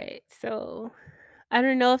 Alright, so I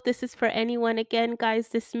don't know if this is for anyone. Again, guys,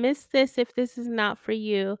 dismiss this if this is not for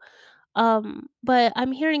you. But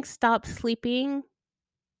I'm hearing stop sleeping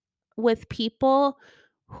with people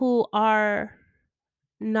who are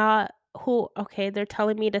not who okay, they're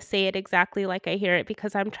telling me to say it exactly like I hear it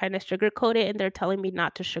because I'm trying to sugarcoat it and they're telling me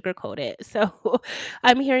not to sugarcoat it. So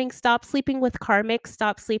I'm hearing stop sleeping with karmic,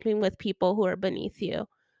 stop sleeping with people who are beneath you.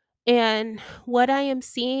 And what I am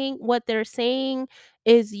seeing, what they're saying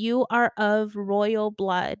is you are of royal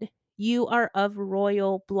blood. You are of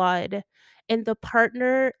royal blood. And the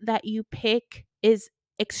partner that you pick is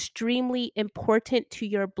extremely important to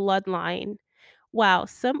your bloodline. Wow,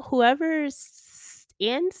 some whoever's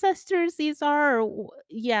ancestors these are,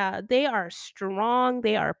 yeah, they are strong,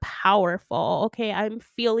 they are powerful. Okay, I'm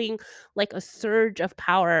feeling like a surge of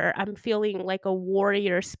power. I'm feeling like a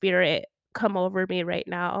warrior spirit come over me right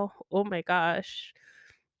now. Oh my gosh.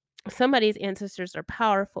 Somebody's ancestors are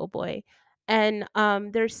powerful, boy. And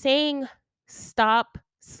they're saying stop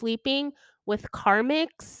sleeping with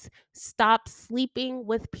karmics, stop sleeping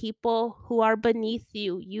with people who are beneath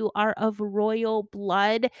you. You are of royal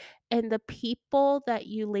blood, and the people that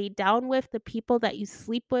you lay down with, the people that you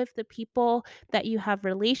sleep with, the people that you have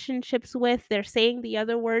relationships with, they're saying the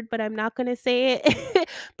other word, but I'm not going to say it.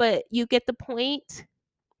 But you get the point.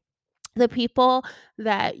 The people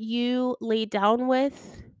that you lay down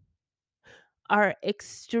with are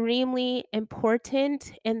extremely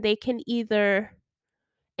important, and they can either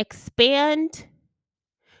expand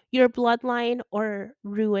your bloodline or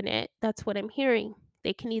ruin it. That's what I'm hearing.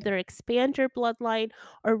 They can either expand your bloodline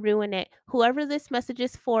or ruin it. Whoever this message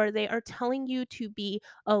is for, they are telling you to be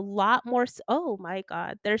a lot more. Oh my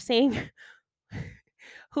God. They're saying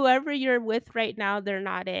whoever you're with right now, they're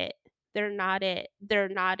not it. They're not it. They're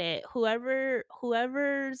not it.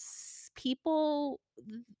 Whoever's people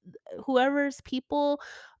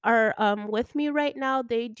are with me right now,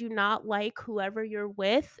 they do not like whoever you're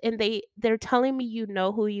with, and they're telling me you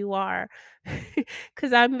know who you are.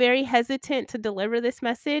 Cuz I'm very hesitant to deliver this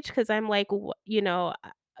message cuz I'm like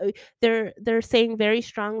they're saying very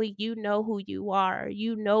strongly you know who you are.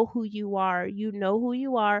 You know who you are. You know who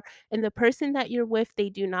you are, and the person that you're with, they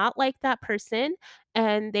do not like that person,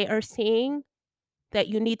 and they are saying that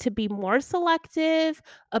you need to be more selective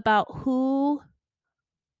about who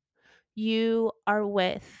you are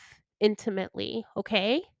with intimately,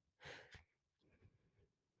 okay?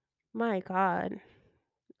 My God.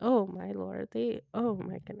 Oh my lord. Oh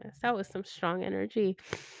my goodness. That was some strong energy.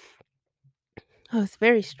 That was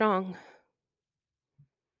very strong.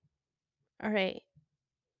 All right.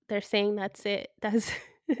 They're saying that's it. That's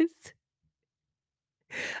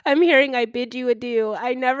I'm hearing I bid you adieu.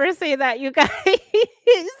 I never say that, you guys. They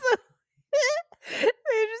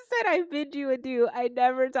just said I bid you adieu. I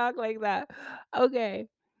never talk like that. Okay.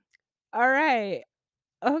 All right.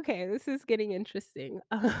 Okay, this is getting interesting.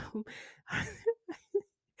 I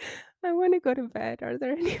wanna go to bed. Are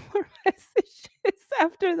there any more messages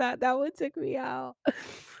after that? That one took me out.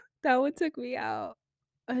 That one took me out.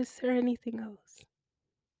 Is there anything else?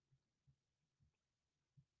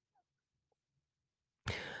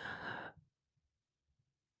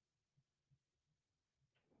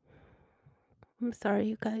 I'm sorry,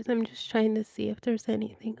 you guys. I'm just trying to see if there's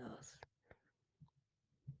anything else.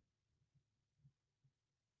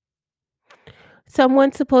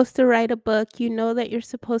 Someone's supposed to write a book, you know that you're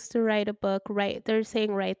supposed to write a book, right? They're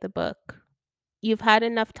saying write the book. You've had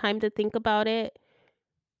enough time to think about it.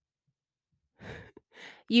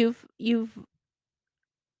 You've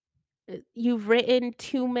written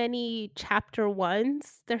too many chapter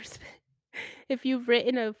 1s. There's if you've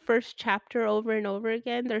written a first chapter over and over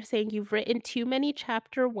again, they're saying you've written too many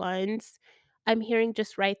chapter 1s. I'm hearing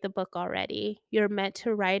just write the book already. You're meant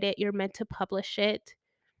to write it, you're meant to publish it.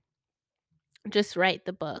 Just write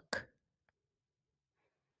the book.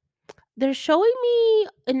 They're showing me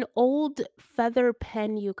an old feather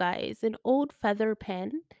pen, you guys, an old feather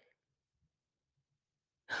pen.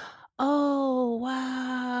 Oh,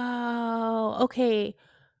 wow. Okay.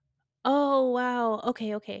 Oh, wow.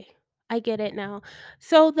 Okay, okay. I get it now.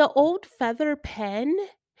 So the old feather pen,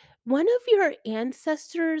 one of your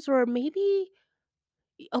ancestors or maybe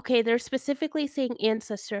okay, they're specifically saying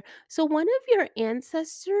ancestor. So one of your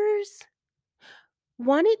ancestors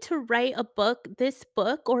wanted to write a book, this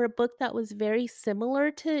book or a book that was very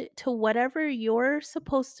similar to whatever you're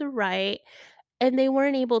supposed to write, and they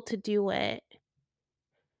weren't able to do it.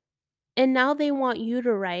 And now they want you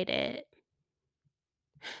to write it.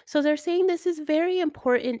 So they're saying this is very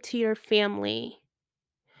important to your family.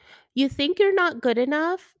 You think you're not good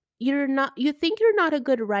enough. You think you're not a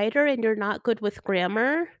good writer and you're not good with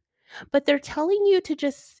grammar, but they're telling you to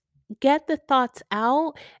just get the thoughts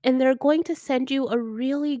out and they're going to send you a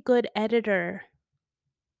really good editor.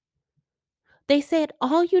 They said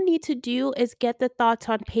all you need to do is get the thoughts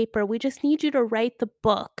on paper. We just need you to write the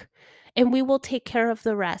book and we will take care of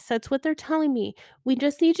the rest. That's what they're telling me. We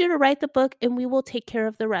just need you to write the book and we will take care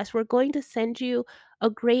of the rest. We're going to send you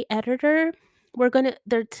a great editor.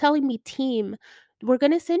 They're telling me team. We're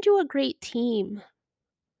going to send you a great team,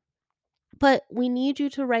 but we need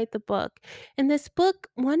you to write the book. And this book,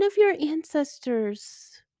 one of your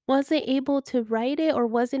ancestors wasn't able to write it or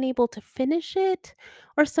wasn't able to finish it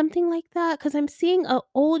or something like that. Because I'm seeing a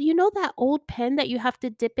old, you know that old pen that you have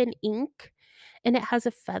to dip in ink and it has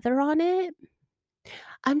a feather on it?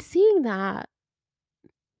 I'm seeing that.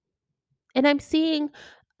 And I'm seeing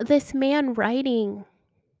this man writing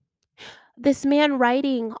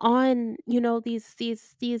on, these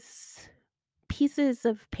pieces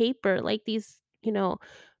of paper, like these,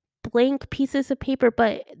 blank pieces of paper,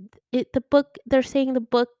 but the book they're saying the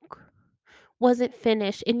book wasn't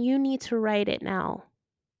finished and you need to write it now.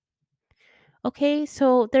 Okay?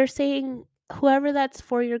 So they're saying whoever that's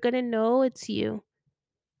for, you're going to know it's you.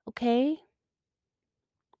 Okay?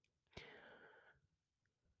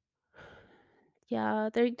 Yeah,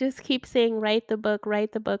 they just keep saying write the book,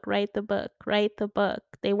 write the book, write the book, write the book.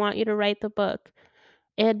 They want you to write the book.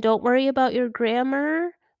 And don't worry about your grammar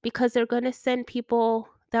because they're going to send people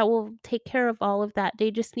that will take care of all of that.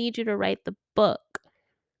 They just need you to write the book.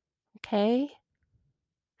 Okay?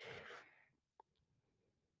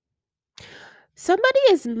 Somebody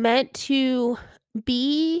is meant to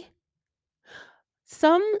be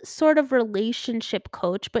some sort of relationship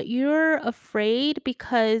coach, but you're afraid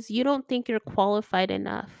because you don't think you're qualified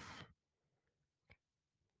enough.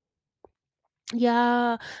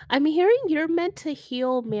 Yeah, I'm hearing you're meant to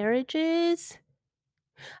heal marriages.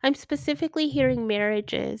 I'm specifically hearing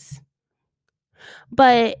marriages,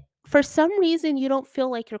 but for some reason you don't feel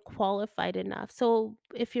like you're qualified enough. So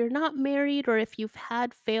if you're not married or if you've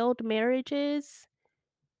had failed marriages,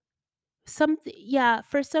 yeah,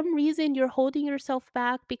 for some reason you're holding yourself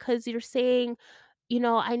back because you're saying,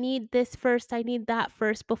 I need this first, I need that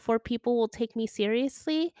first before people will take me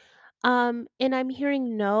seriously. And I'm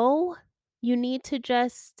hearing no, you need to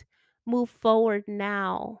just move forward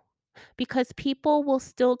now because people will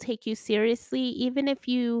still take you seriously even if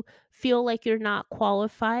you feel like you're not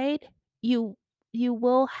qualified. You you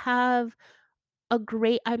will have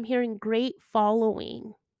I'm hearing great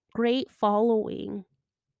following. Great following.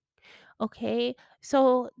 Okay.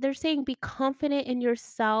 So they're saying be confident in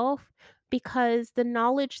yourself because the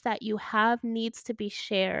knowledge that you have needs to be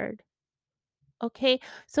shared. Okay.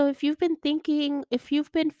 So if you've been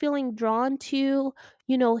feeling drawn to,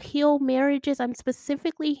 heal marriages, I'm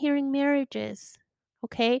specifically hearing marriages.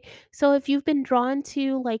 Okay. So if you've been drawn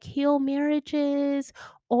to like heal marriages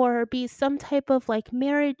or be some type of like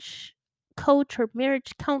marriage coach or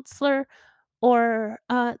marriage counselor, or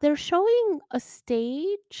they're showing a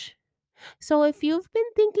stage, so if you've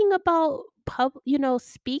been thinking about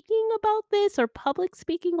speaking about this or public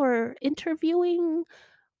speaking or interviewing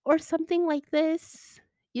or something like this,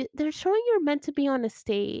 they're showing you're meant to be on a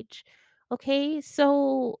stage. Okay?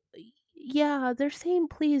 So yeah, they're saying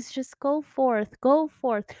please just go forth, go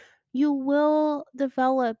forth. You will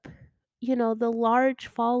develop, the large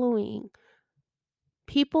following.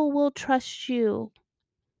 People will trust you.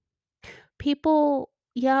 People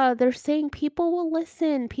yeah, they're saying people will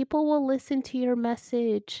listen to your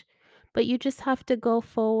message, but you just have to go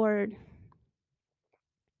forward.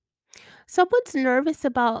 Someone's nervous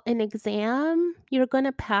about an exam, you're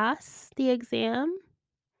gonna pass the exam.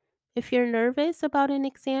 If you're nervous about an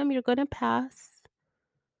exam, you're gonna pass.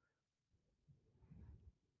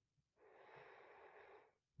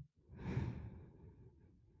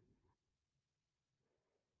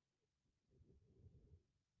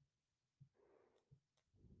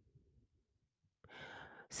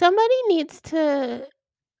 Somebody needs to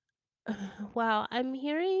wow, I'm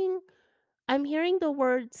hearing the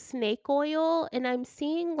word snake oil, and I'm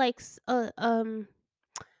seeing, like, a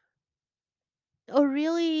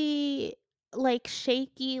really, like,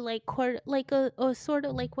 shaky, like, like, a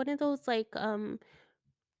sorta like one of those, like, I'm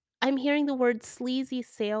hearing the word sleazy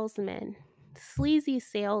salesman,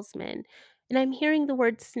 and I'm hearing the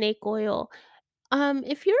word snake oil.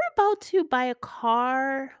 If you're about to buy a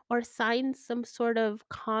car or sign some sort of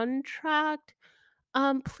contract,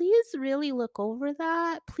 please really look over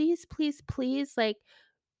that. Please, please, please, like,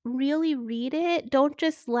 really read it. Don't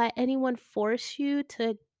just let anyone force you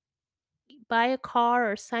to buy a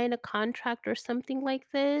car or sign a contract or something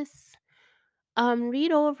like this.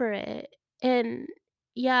 Read over it. And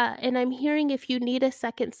yeah, and I'm hearing if you need a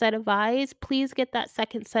second set of eyes, please get that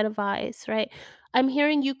second set of eyes, right? I'm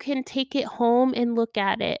hearing you can take it home and look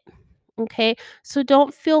at it. Okay. So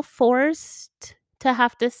don't feel forced to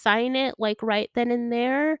have to sign it like right then and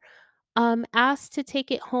there. Ask to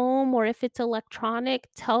take it home, or if it's electronic,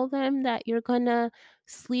 tell them that you're gonna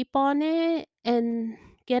sleep on it and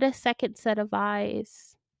get a second set of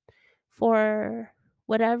eyes for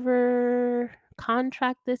whatever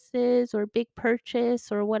contract this is or big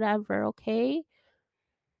purchase or whatever, okay?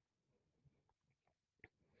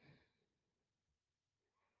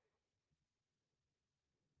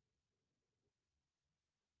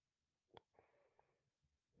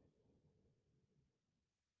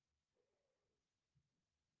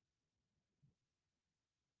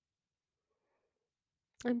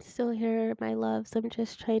 I'm still here, my loves. I'm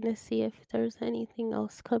just trying to see if there's anything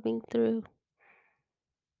else coming through.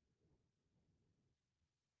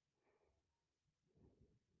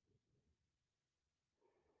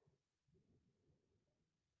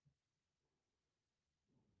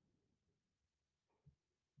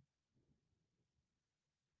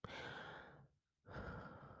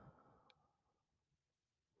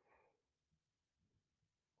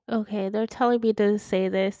 Okay, they're telling me to say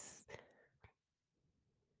this.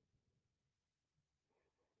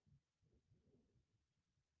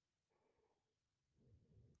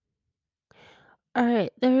 All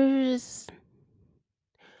right, there's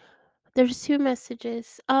two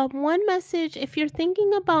messages. One message, if you're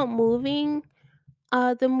thinking about moving,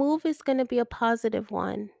 the move is going to be a positive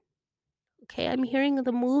one. Okay, I'm hearing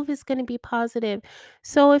the move is going to be positive.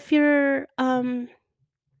 So if you're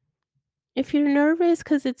nervous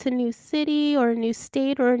cuz it's a new city or a new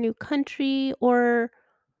state or a new country or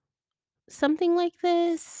something like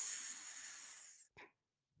this,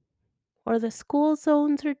 or the school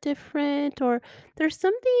zones are different, or there's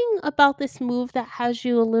something about this move that has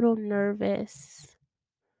you a little nervous.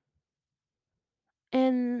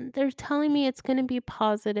 And they're telling me it's going to be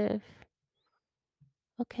positive.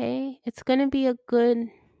 Okay? It's going to be a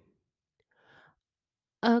good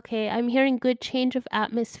Okay, I'm hearing good change of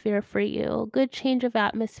atmosphere for you. Good change of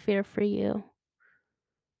atmosphere for you.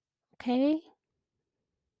 Okay?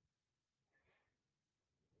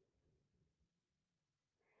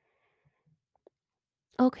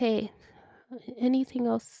 Okay. Anything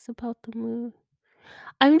else about the move?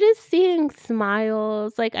 I'm just seeing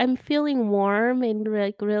smiles. Like I'm feeling warm and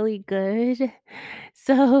like really good.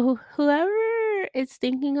 So, whoever is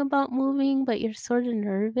thinking about moving but you're sort of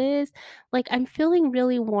nervous, like I'm feeling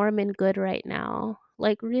really warm and good right now.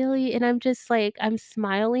 Like really, and I'm just like I'm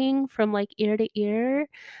smiling from like ear to ear.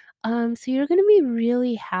 So you're gonna be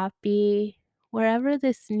really happy wherever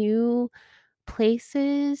this new place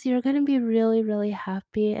is. You're gonna be really, really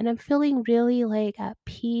happy, and I'm feeling really like at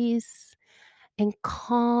peace and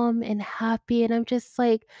calm and happy, and I'm just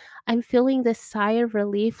like I'm feeling this sigh of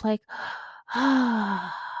relief, like,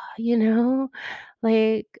 ah, you know,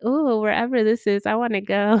 like, oh, wherever this is, I want to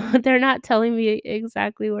go. They're not telling me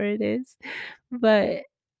exactly where it is, but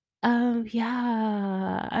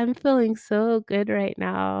yeah, I'm feeling so good right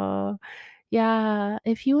now. Yeah,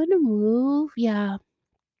 if you want to move, yeah,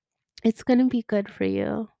 it's gonna be good for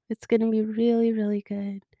you. It's gonna be really, really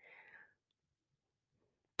good.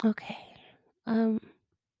 Okay. Um,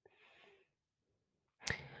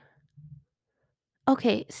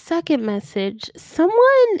 Okay, second message.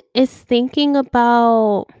 Someone is thinking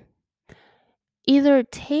about either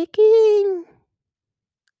taking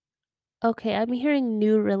okay, I'm hearing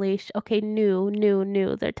new relation okay, new.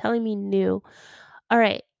 They're telling me new.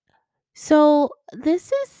 Alright. So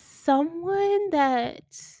this is someone that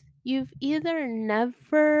you've either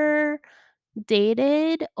never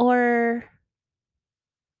dated or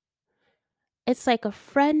it's like a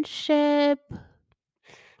friendship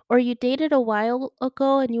or you dated a while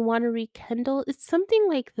ago and you want to rekindle. It's something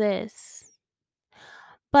like this.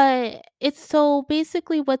 But it's so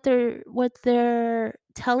basically what they're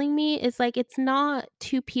telling me is like it's not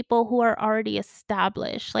two people who are already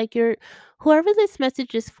established. Like you're whoever this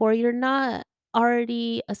message is for, you're not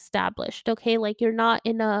already established, okay? Like you're not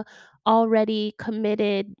in a already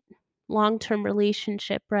committed long-term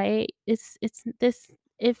relationship, right? It's this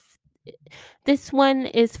if this one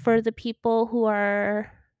is for the people who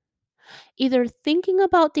are either thinking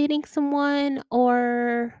about dating someone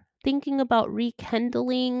or thinking about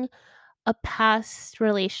rekindling a past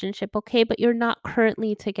relationship, okay? But you're not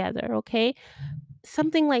currently together, okay?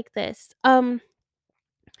 Something like this.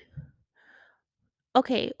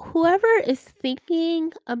 Okay, whoever is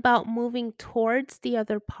thinking about moving towards the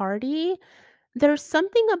other party, there's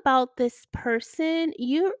something about this person,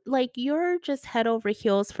 you're just head over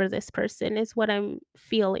heels for this person is what I'm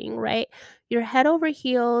feeling, right? You're head over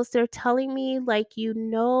heels. They're telling me like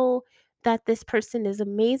that this person is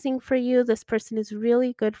amazing for you. This person is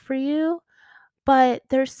really good for you. But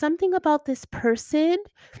there's something about this person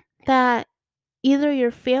that either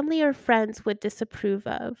your family or friends would disapprove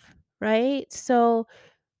of, right? So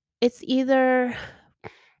it's either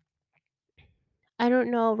I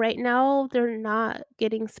don't know, right now they're not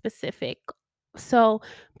getting specific. So,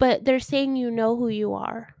 but they're saying you know who you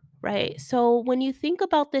are, right? So when you think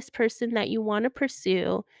about this person that you want to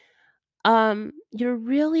pursue, you're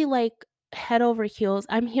really like head over heels.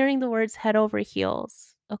 I'm hearing the words head over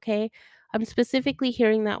heels, okay? I'm specifically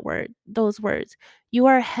hearing those words. You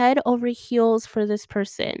are head over heels for this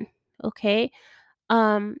person, okay?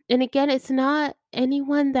 And again, it's not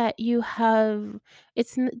anyone that you have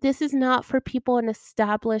this is not for people in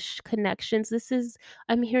established connections. This is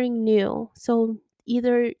I'm hearing new. So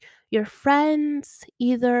either your friends,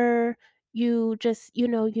 either you just, you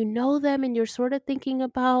know them and you're sort of thinking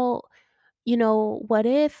about what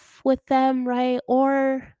if with them, right?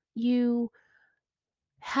 Or you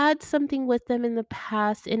had something with them in the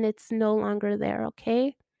past and it's no longer there,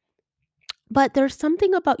 okay? But there's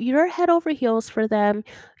something about your head over heels for them.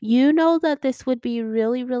 You know that this would be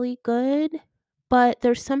really, really good, but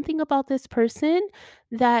there's something about this person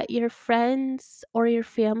that your friends or your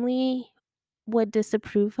family would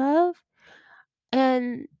disapprove of.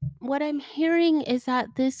 And what I'm hearing is that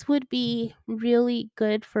this would be really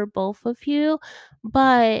good for both of you,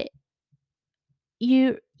 but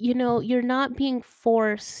you're not being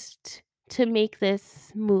forced to make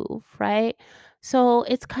this move, right? So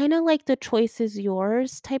it's kind of like the choice is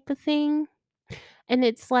yours type of thing. And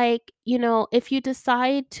it's like, if you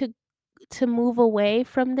decide to move away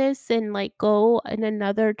from this and like go in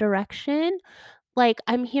another direction, like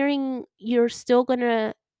I'm hearing you're still going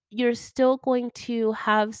to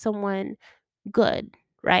have someone good,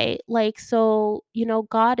 right? Like, so,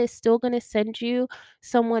 God is still going to send you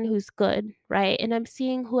someone who's good, right? And I'm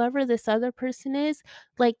seeing whoever this other person is,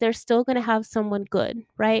 like, they're still going to have someone good,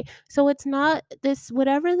 right? So it's not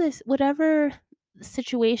whatever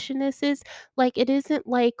situation this is, like, it isn't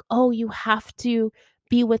like, oh, you have to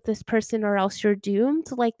be with this person or else you're doomed.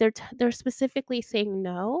 Like, they're specifically saying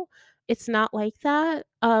no. It's not like that.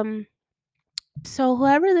 So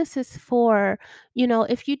whoever this is for,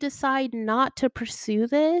 if you decide not to pursue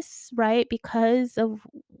this, right, because of,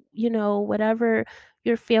 whatever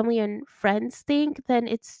your family and friends think, then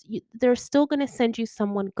they're still going to send you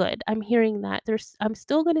someone good. I'm hearing that. I'm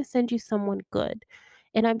still going to send you someone good.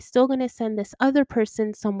 And I'm still going to send this other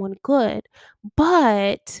person someone good.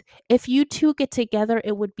 But if you two get together,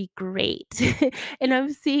 it would be great. And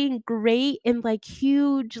I'm seeing great in like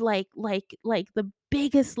huge, like the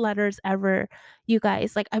biggest letters ever, you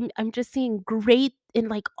guys. Like I'm just seeing great in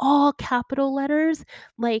like all capital letters,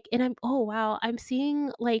 like, and oh wow, I'm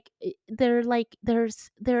seeing like they're like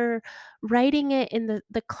they're writing it in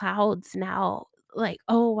the clouds now. Like,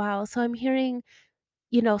 oh wow. So I'm hearing,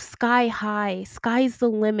 sky high, sky's the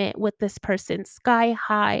limit with this person, sky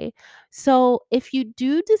high. So if you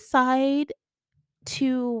do decide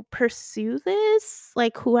to pursue this,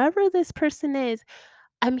 like whoever this person is,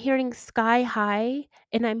 I'm hearing sky high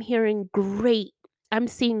and I'm hearing great. I'm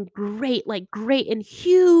seeing great, like great in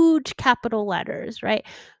huge capital letters, right?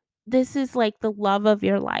 This is like the love of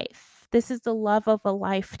your life. This is the love of a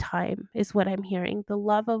lifetime, is what I'm hearing. The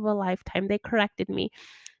love of a lifetime. They corrected me.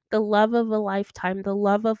 The love of a lifetime, the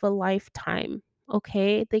love of a lifetime.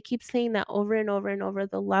 Okay? They keep saying that over and over and over,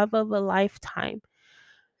 the love of a lifetime.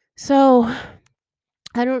 So,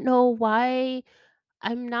 I don't know why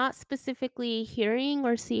I'm not specifically hearing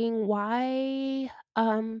or seeing why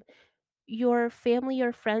your family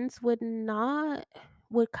or friends would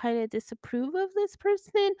kind of disapprove of this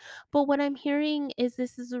person, but what I'm hearing is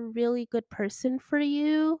this is a really good person for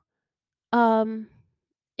you. Um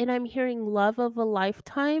and I'm hearing love of a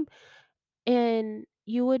lifetime, and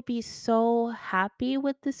you would be so happy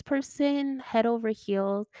with this person, head over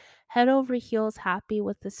heels happy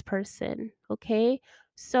with this person, okay?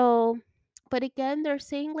 So, but again, they're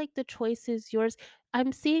saying like the choice is yours.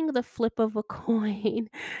 I'm seeing the flip of a coin.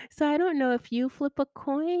 So I don't know if you flip a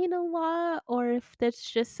coin a lot or if that's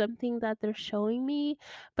just something that they're showing me,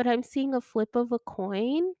 but I'm seeing a flip of a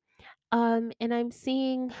coin. And I'm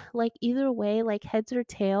seeing like either way, like heads or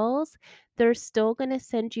tails, they're still going to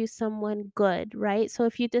send you someone good, right? So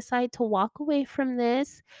if you decide to walk away from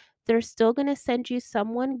this, they're still going to send you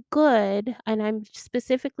someone good. And I'm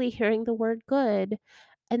specifically hearing the word good.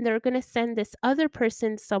 And they're going to send this other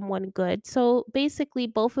person someone good. So basically,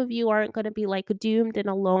 both of you aren't going to be like doomed and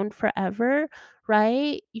alone forever,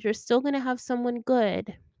 right? You're still going to have someone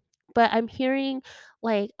good, but I'm hearing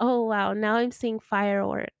like, "Oh, wow, now I'm seeing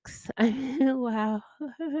fireworks." Wow.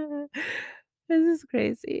 This is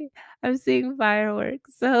crazy. I'm seeing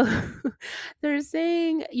fireworks. So, they're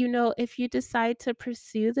saying, if you decide to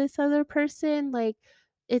pursue this other person, like,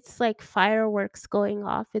 it's like fireworks going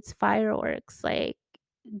off. It's fireworks, like,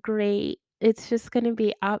 great. It's just gonna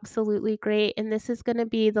be absolutely great, and this is gonna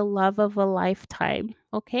be the love of a lifetime,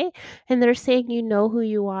 okay? And they're saying you know who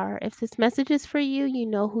you are. If this message is for you, you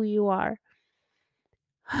know who you are.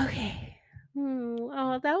 Okay.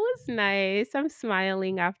 Oh, that was nice. I'm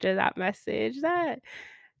smiling after that message. That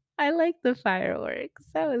I like the fireworks.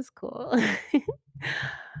 That was cool.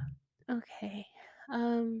 Okay.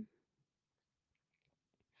 Um,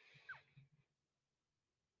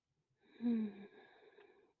 hmm.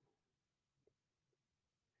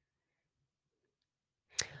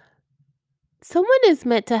 Someone is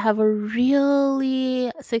meant to have a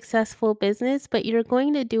really successful business, but you're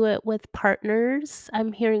going to do it with partners.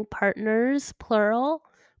 I'm hearing partners, plural,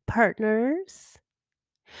 partners.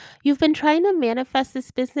 You've been trying to manifest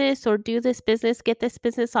this business or do this business, get this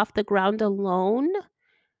business off the ground alone.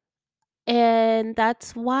 And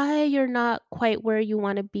that's why you're not quite where you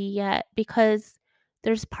wanna be yet, because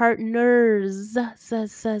there's partners,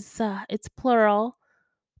 it's plural,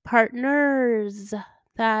 partners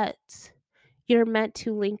that you're meant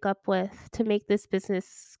to link up with to make this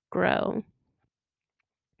business grow.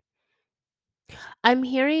 I'm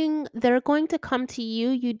hearing they're going to come to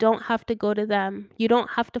you, you don't have to go to them. You don't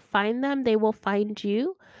have to find them, they will find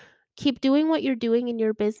you. Keep doing what you're doing in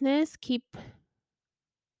your business, keep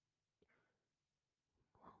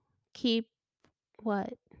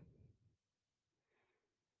what?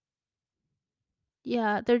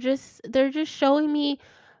 Yeah, they're just showing me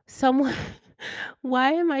someone.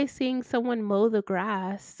 Why am I seeing someone mow the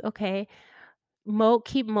grass? Okay.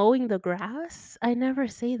 Keep mowing the grass? I never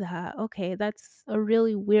say that. Okay, that's a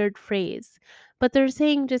really weird phrase. But they're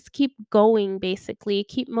saying just keep going basically.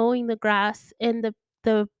 Keep mowing the grass and the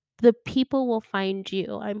the people will find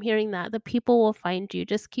you. I'm hearing that. The people will find you.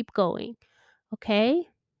 Just keep going. Okay?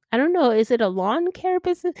 I don't know, is it a lawn care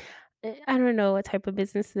business? I don't know what type of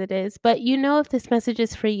business it is, but you know if this message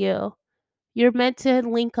is for you. You're meant to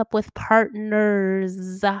link up with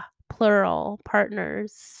partners, plural,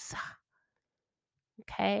 partners.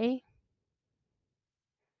 Okay?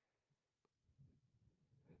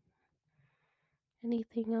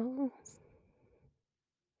 Anything else?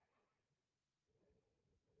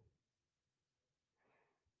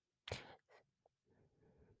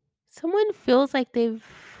 Someone feels like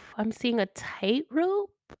I'm seeing a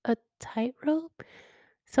tightrope.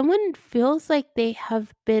 Someone feels like they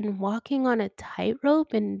have been walking on a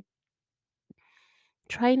tightrope and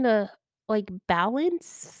trying to like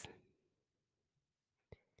balance.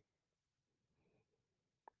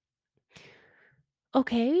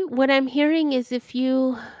 Okay, what I'm hearing is if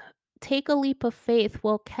you take a leap of faith,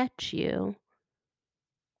 we'll catch you.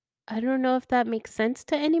 I don't know if that makes sense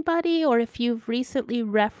to anybody or if you've recently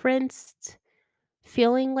referenced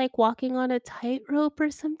feeling like walking on a tightrope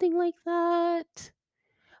or something like that.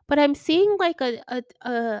 But I'm seeing like I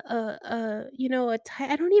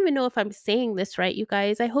don't even know if I'm saying this right, you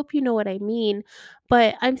guys. I hope you know what I mean.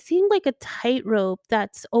 But I'm seeing like a tightrope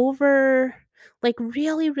that's over like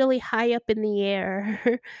really, really high up in the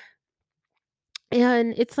air.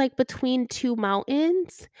 and it's like between 2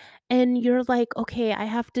 mountains, and you're like, "Okay, I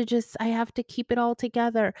have to keep it all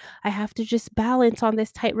together. I have to just balance on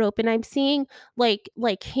this tightrope," and I'm seeing, like,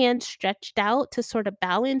 hands stretched out to sort of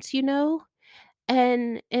balance,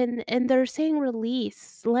 and they're saying,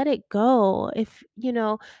 "Release, let it go. If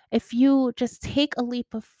you just take a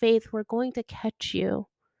leap of faith, we're going to catch you."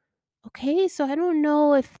 Okay, so I don't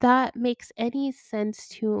know if that makes any sense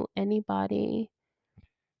to anybody.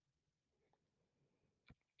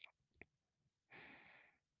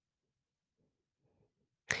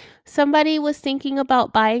 Somebody was thinking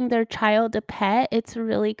about buying their child a pet. It's a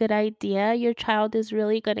really good idea. Your child is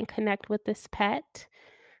really gonna connect with this pet.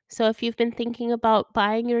 So if you've been thinking about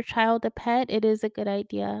buying your child a pet, it is a good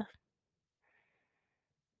idea.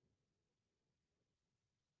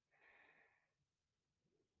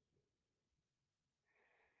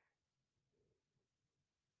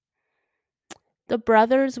 The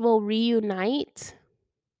brothers will reunite.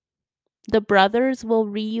 The brothers will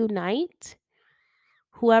reunite.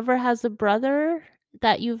 Whoever has a brother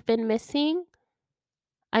that you've been missing,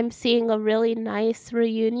 I'm seeing a really nice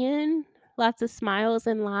reunion, lots of smiles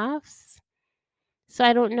and laughs. So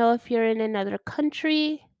I don't know if you're in another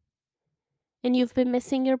country and you've been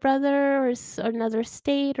missing your brother or another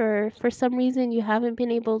state, or for some reason you haven't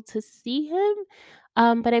been able to see him,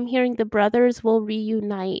 but I'm hearing the brothers will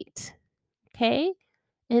reunite, okay?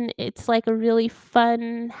 And it's like a really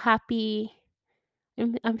fun, happy.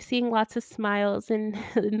 I'm seeing lots of smiles and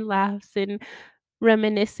and laughs and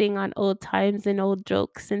reminiscing on old times and old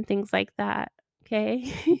jokes and things like that, okay?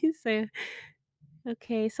 So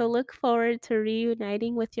okay, so look forward to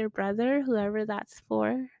reuniting with your brother, whoever that's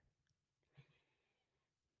for.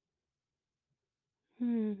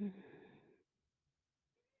 Hmm.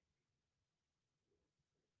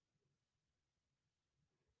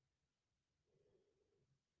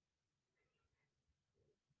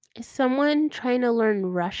 Is someone trying to learn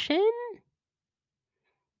Russian?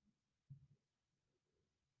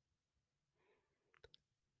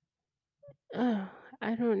 Oh,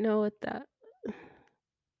 I don't know what that.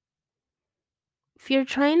 If you're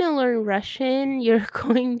trying to learn Russian, you're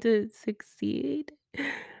going to succeed.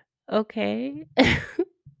 Okay.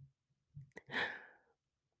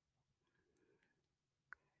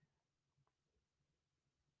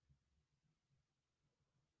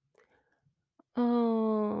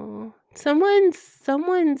 Oh,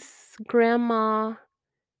 someone's grandma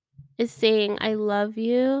is saying, "I love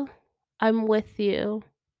you. I'm with you."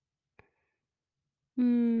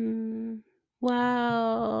 Hmm.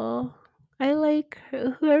 Wow. I like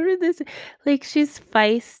her, whoever this, like, she's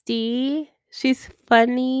feisty, she's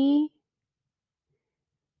funny,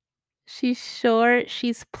 she's short,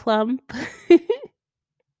 she's plump.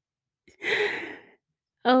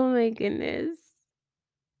 Oh my goodness.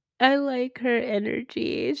 I like her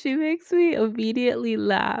energy. She makes me immediately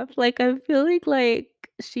laugh. Like, I'm feeling like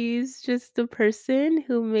she's just the person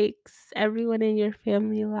who makes everyone in your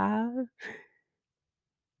family laugh,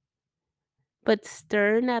 but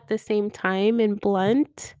stern at the same time and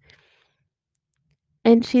blunt.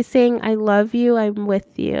 And she's saying, "I love you, I'm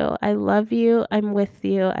with you. I love you, I'm with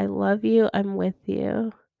you. I love you, I'm with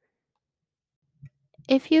you."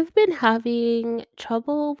 If you've been having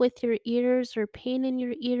trouble with your ears or pain in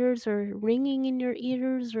your ears or ringing in your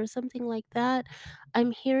ears or something like that,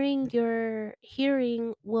 I'm hearing your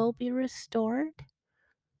hearing will be restored.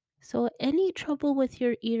 So, any trouble with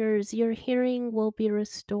your ears, your hearing will be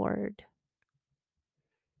restored.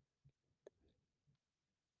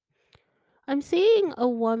 I'm seeing a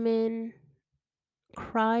woman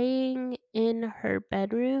crying in her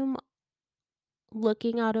bedroom,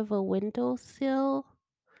 looking out of a windowsill,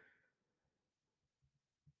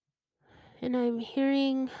 and I'm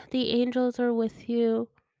hearing the angels are with you.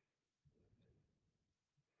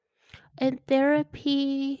 And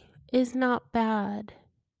therapy is not bad.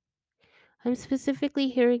 I'm specifically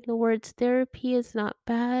hearing the words therapy is not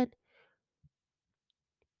bad.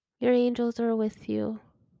 Your angels are with you.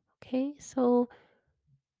 Okay, so,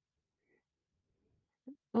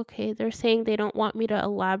 okay, they're saying they don't want me to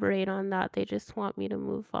elaborate on that. They just want me to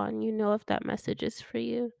move on. You know if that message is for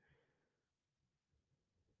you.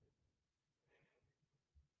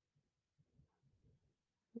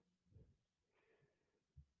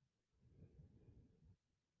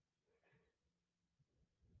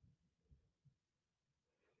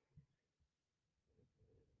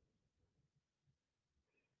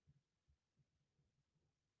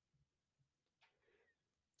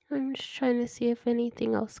 I'm just trying to see if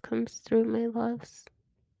anything else comes through, my loves.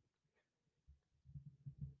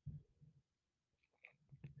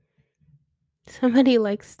 Somebody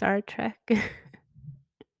likes Star Trek.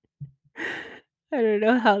 I don't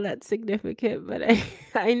know how that's significant, but I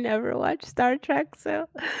I never watched Star Trek, so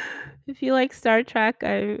if you like Star Trek,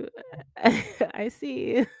 I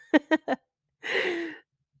see.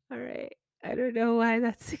 Alright. I don't know why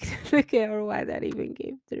that's significant or why that even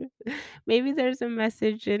came through. Maybe there's a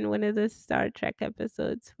message in one of the Star Trek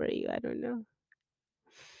episodes for you, I don't know.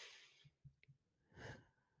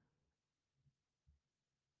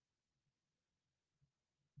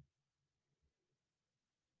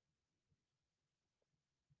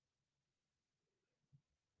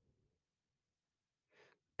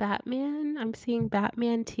 Batman? I'm seeing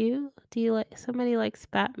Batman too. Do you like somebody likes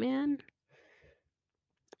Batman?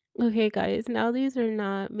 Okay, guys, now these are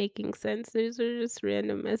not making sense. These are just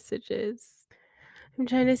random messages. I'm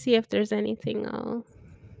trying to see if there's anything else.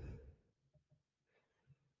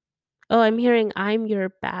 Oh, I'm hearing I'm your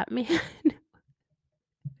Batman.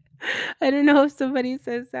 I don't know if somebody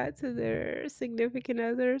says that to their significant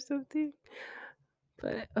other or something,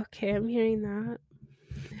 but okay, I'm hearing that.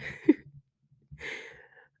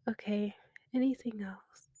 Okay, anything else?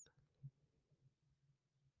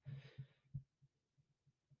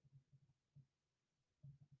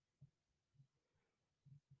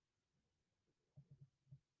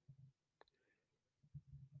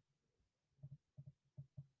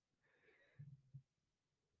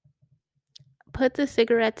 Put the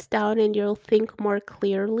cigarettes down and you'll think more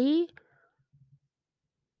clearly.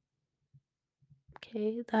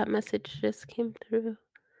 Okay, that message just came through.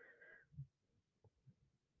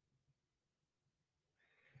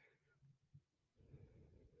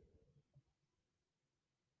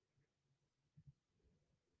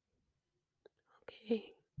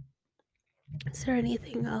 Okay, is there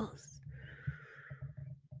anything else?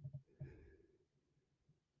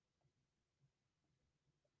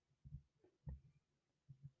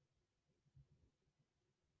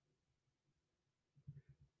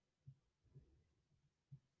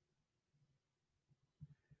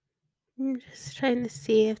 I'm just trying to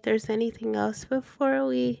see if there's anything else before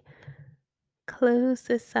we close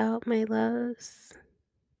this out, my loves.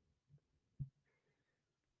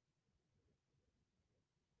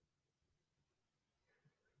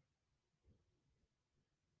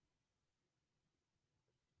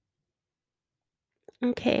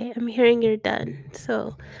 Okay, I'm hearing you're done.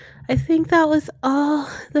 So I think that was all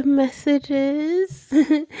the messages.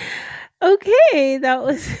 Okay, that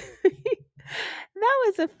was that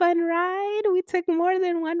was a fun ride. We took more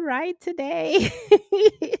than one ride today.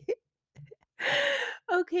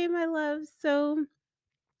 Okay, my love. So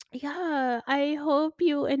yeah, I hope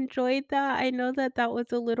you enjoyed that. I know that that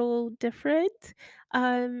was a little different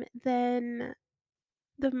than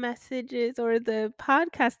the messages or the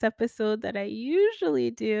podcast episode that I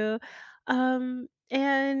usually do. And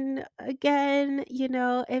again,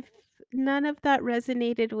 if none of that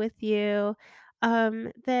resonated with you,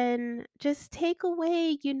 then just take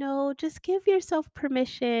away, just give yourself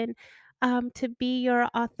permission to be your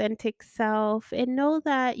authentic self and know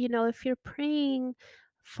that, if you're praying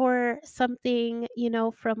for something,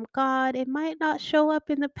 from God, it might not show up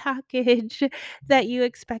in the package that you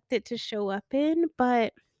expect it to show up in,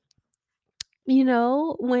 but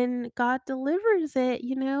when God delivers it,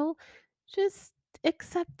 just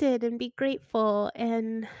accept it and be grateful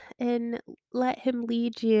and let him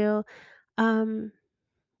lead you um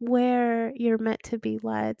where you're meant to be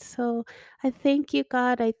led. So I thank you,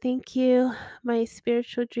 God. I thank you, my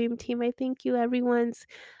spiritual dream team. I thank you, everyone's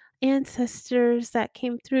ancestors that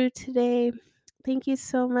came through today. Thank you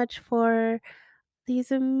so much for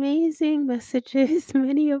these amazing messages,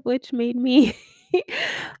 many of which made me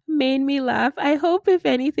made me laugh. I hope if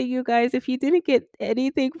anything, you guys, if you didn't get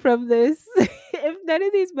anything from this, if none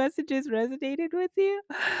of these messages resonated with you,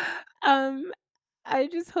 um, I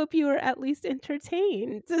just hope you were at least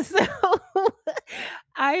entertained. So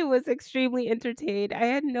I was extremely entertained. I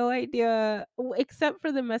had no idea, except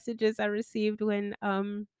for the messages I received when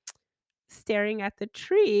staring at the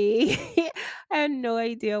tree. I had no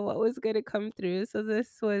idea what was gonna come through, so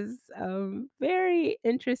this was, very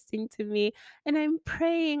interesting to me, and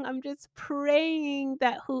I'm just praying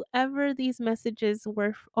that whoever these messages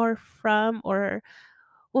were are from or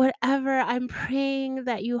whatever, I'm praying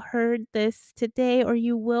that you heard this today or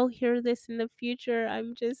you will hear this in the future.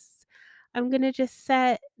 I'm going to just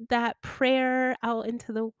set that prayer out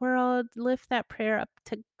into the world, lift that prayer up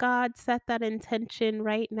to God, set that intention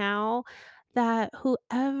right now that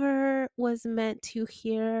whoever was meant to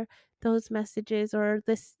hear those messages or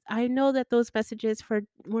this I know that those messages for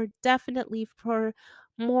were definitely for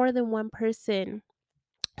more than one person,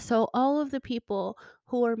 so, all of the people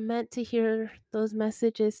who are meant to hear those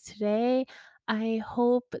messages today, I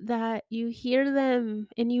hope that you hear them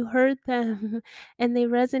and you heard them and they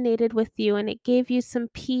resonated with you and it gave you some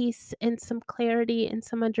peace and some clarity and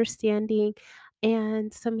some understanding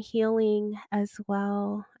and some healing as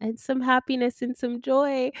well, and some happiness and some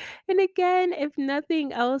joy. And again, if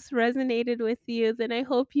nothing else resonated with you, then I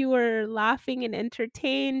hope you were laughing and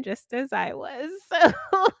entertained just as I was. So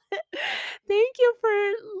thank you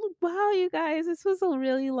for wow, you guys, this was a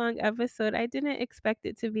really long episode. I didn't expect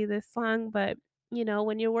it to be this long, but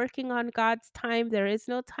when you're working on God's time, there is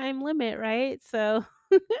no time limit, right? So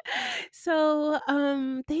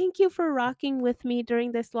thank you for rocking with me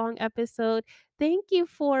during this long episode. Thank you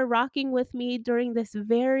for rocking with me during this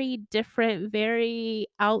very different, very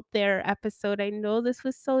out there episode. I know this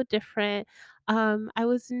was so different. I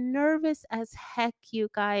was nervous as heck, you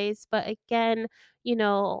guys, but again,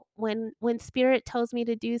 when spirit tells me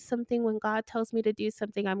to do something, when God tells me to do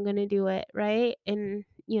something, I'm going to do it, right? And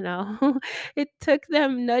it took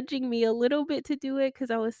them nudging me a little bit to do it cuz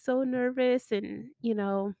I was so nervous and,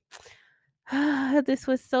 this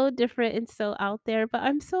was so different and so out there, but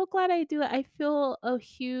I'm so glad I do it. I feel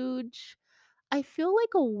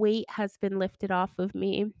like a weight has been lifted off of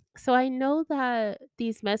me. So I know that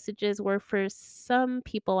these messages were for some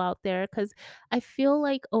people out there because I feel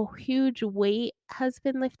like a huge weight has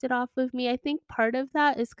been lifted off of me. I think part of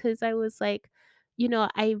that is because I was like,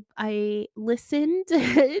 I listened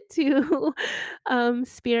to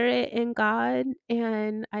spirit and God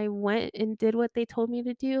and I went and did what they told me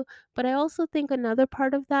to do. But I also think another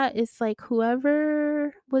part of that is like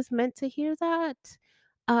whoever was meant to hear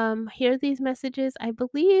these messages, I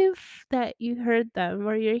believe that you heard them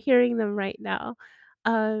or you're hearing them right now.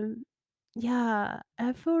 Um, yeah,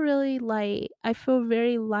 I feel really light. I feel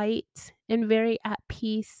very light and very at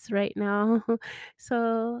peace right now.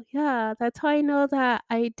 So, yeah, that's how I know that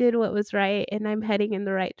I did what was right and I'm heading in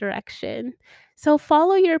the right direction. So,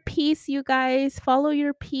 follow your peace, you guys. Follow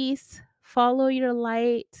your peace, follow your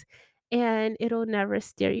light, and it'll never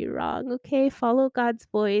steer you wrong. Okay, follow God's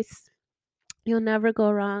voice. You'll never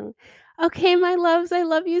go wrong. Okay, my loves, I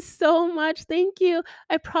love you so much. Thank you.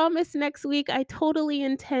 I promise next week I totally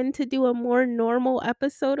intend to do a more normal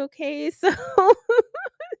episode, okay? So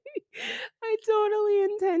I totally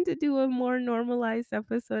intend to do a more normalized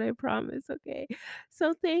episode, I promise, okay?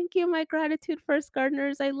 So thank you, my gratitude first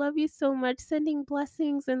gardeners. I love you so much. Sending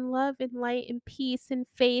blessings and love and light and peace and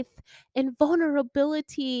faith and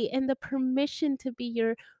vulnerability and the permission to be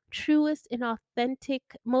your truest and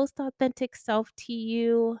most authentic self to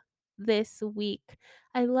you this week.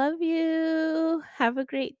 I love you. Have a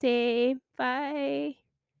great day. Bye.